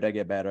improve? How do I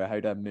get better? How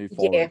do I move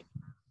forward? Yeah.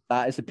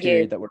 That is the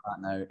period that we're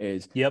at now.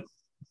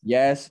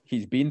 Yes,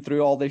 he's been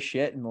through all this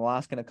shit in the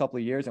last kind of couple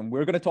of years, and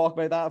we're going to talk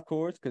about that, of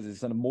course, because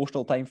it's an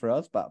emotional time for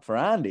us. But for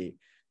Andy,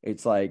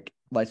 it's like,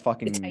 let's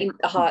fucking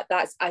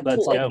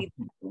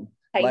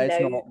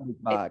let's not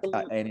look back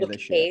at any of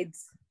this shit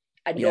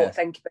and not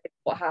think about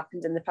what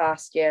happened in the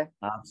past.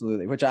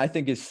 Absolutely, which I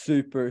think is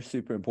super,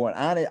 super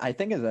important, and I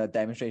think is a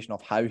demonstration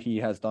of how he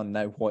has done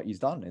now what he's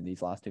done in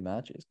these last 2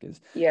 matches, because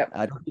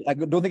I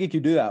don't think he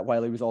could do that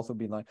while he was also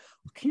being like,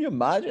 can you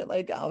imagine,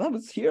 like, I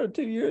was here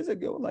 2 years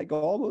ago, like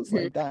almost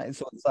like that.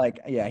 So it's like,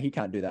 he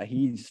can't do that.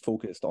 He's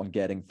focused on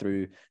getting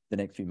through the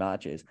next few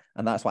matches,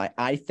 and that's why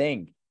I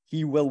think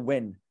he will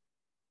win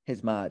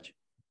his match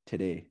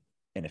today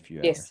in a few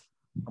hours.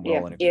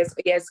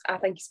 Yes, I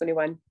think he's going to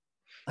win.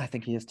 I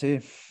think he is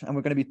too. And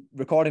we're going to be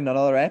recording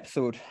another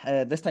episode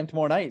this time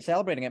tomorrow night,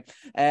 celebrating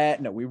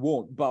it. No, we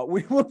won't, but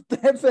we will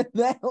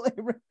definitely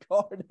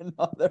record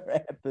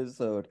another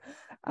episode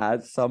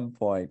at some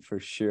point for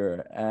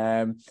sure.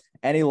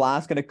 Any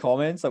last kind of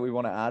comments that we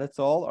want to add at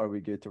all? Or are we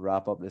good to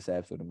wrap up this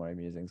episode of Murray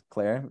Musings?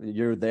 Claire,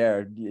 you're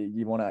there.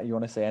 You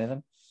want to say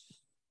anything?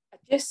 I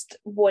just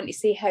want to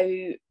say how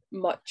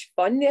much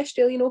fun the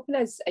Australian Open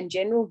is in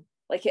general.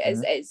 Like it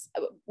is, it's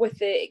with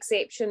the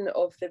exception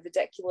of the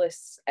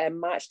ridiculous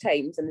match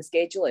times and the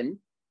scheduling.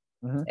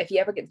 If you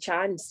ever get the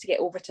chance to get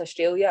over to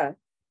Australia,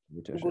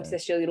 go to the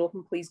Australian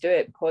Open, please do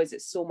it, because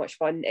it's so much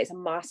fun. It's a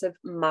massive,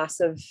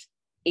 massive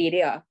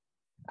area,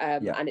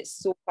 and it's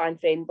so fan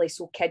friendly,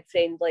 so kid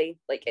friendly.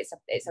 Like it's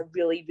a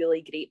really,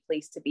 really great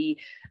place to be.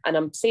 And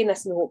I'm saying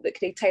this in the hope that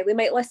Craig Tiley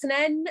might listen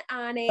in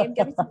and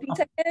give me some free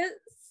tickets.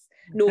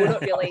 No,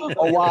 not really.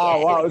 Oh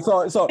wow!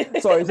 Sorry.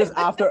 Is this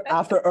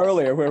after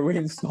earlier where we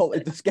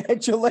insulted the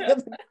scheduling at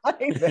the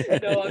time?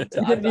 No, we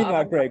didn't mean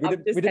that, Craig. We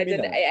didn't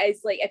mean that.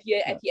 It's like if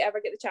you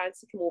ever get the chance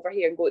to come over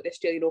here and go to the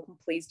Australian Open,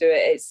 please do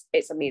it.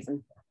 It's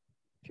amazing.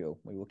 Cool.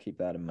 We will keep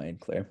that in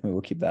mind, Claire. We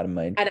will keep that in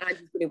mind. And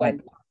Andy's going to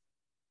win.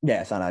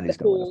 Yes, and Andy's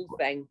going to win. The whole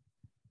thing.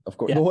 Of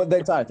course, the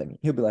entire thing.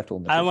 He'll be left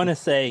holding. I want to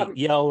say,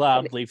 yell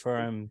loudly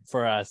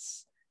for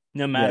us,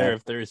 no matter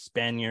if there's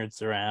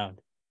Spaniards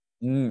around.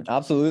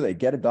 Absolutely,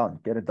 get it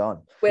done.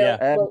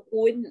 Well,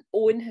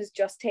 Owen has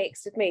just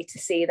texted me to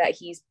say that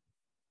he's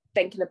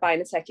thinking of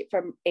buying a ticket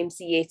from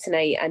MCA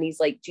tonight, and he's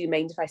like, "Do you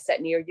mind if I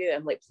sit near you?"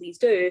 I'm like, "Please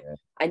do." Yeah.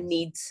 I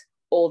need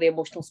all the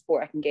emotional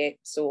support I can get.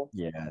 So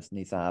yes,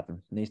 needs to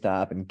happen.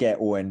 Get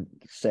Owen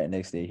sitting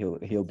next to you.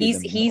 He'll be.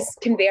 He's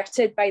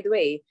converted, by the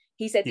way.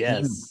 He said he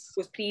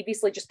was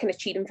previously just kind of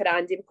cheating for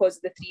Andy because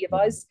of the three of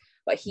us,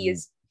 but he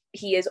is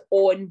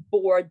on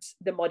board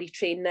the Murray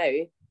train now.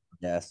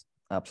 Yes.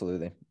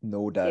 Absolutely,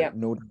 no doubt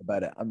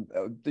about it. I'm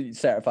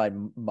certified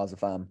Mazza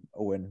fan,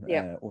 Owen.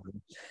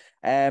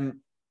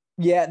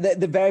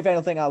 The very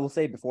final thing I will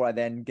say before I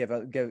then give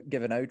an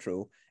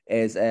outro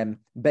is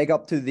big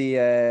up to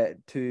the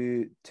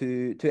to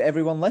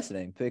everyone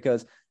listening,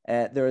 because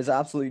there is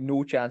absolutely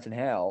no chance in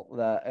hell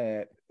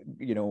that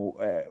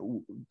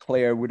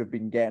Claire would have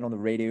been getting on the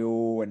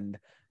radio and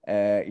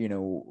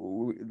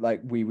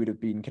like we would have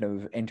been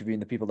kind of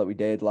interviewing the people that we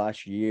did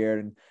last year,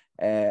 and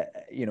if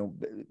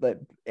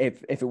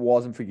it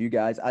wasn't for you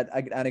guys,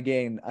 and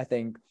again, I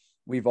think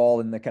we've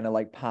all in the kind of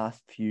like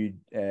past few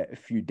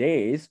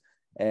days,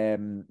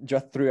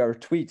 just through our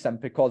tweets and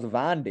because of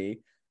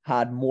Andy,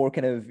 had more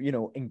kind of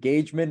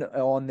engagement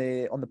on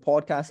the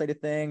podcast side of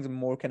things, and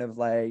more kind of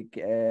like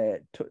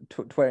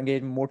Twitter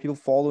engagement, more people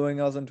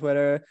following us on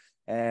Twitter.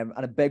 And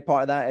a big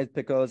part of that is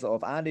because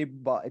of Andy,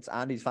 but it's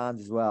Andy's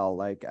fans as well.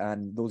 Like,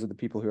 and those are the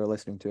people who are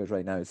listening to us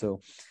right now. So,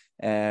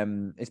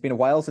 it's been a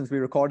while since we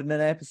recorded an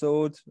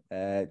episode,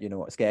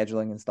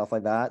 scheduling and stuff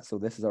like that. So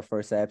this is our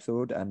first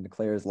episode, and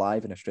Claire is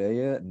live in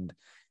Australia, and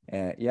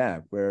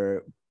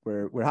we're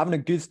having a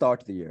good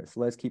start to the year. So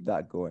let's keep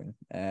that going.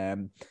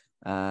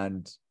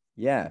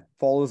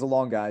 Follow us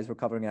along, guys. We're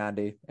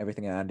covering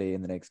everything Andy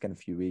in the next kind of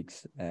few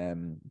weeks.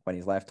 When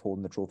he's left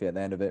holding the trophy at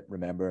the end of it,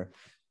 remember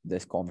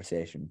this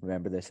conversation,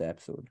 remember this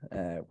episode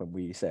when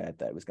we said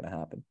that it was going to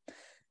happen.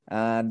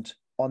 And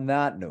on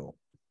that note,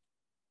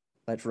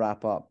 let's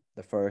wrap up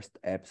the first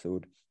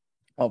episode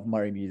of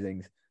Murray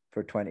Musings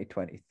for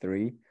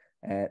 2023.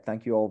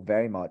 Thank you all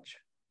very much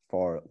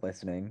for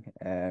listening.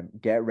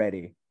 Get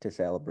ready to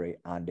celebrate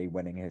Andy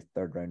winning his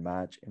third round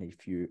match in a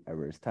few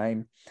hours'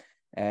 time.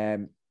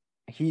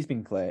 He's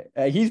been Claire.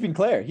 He's been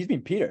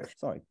Peter.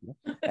 Sorry.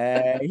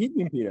 He's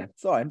been Peter.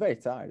 Sorry, I'm very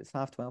tired. It's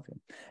 12:30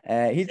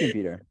 here. He's been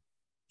Peter.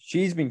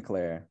 She's been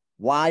Claire,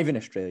 live in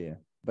Australia,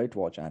 about to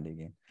watch Andy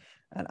again.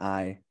 And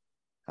I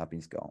have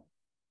been Scott.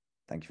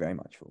 Thank you very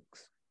much,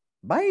 folks.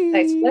 Bye.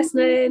 Thanks for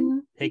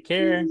listening. Take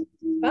care.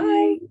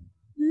 Bye.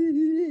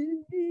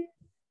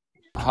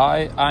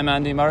 Hi, I'm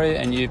Andy Murray,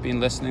 and you've been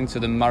listening to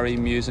the Murray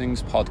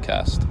Musings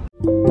podcast.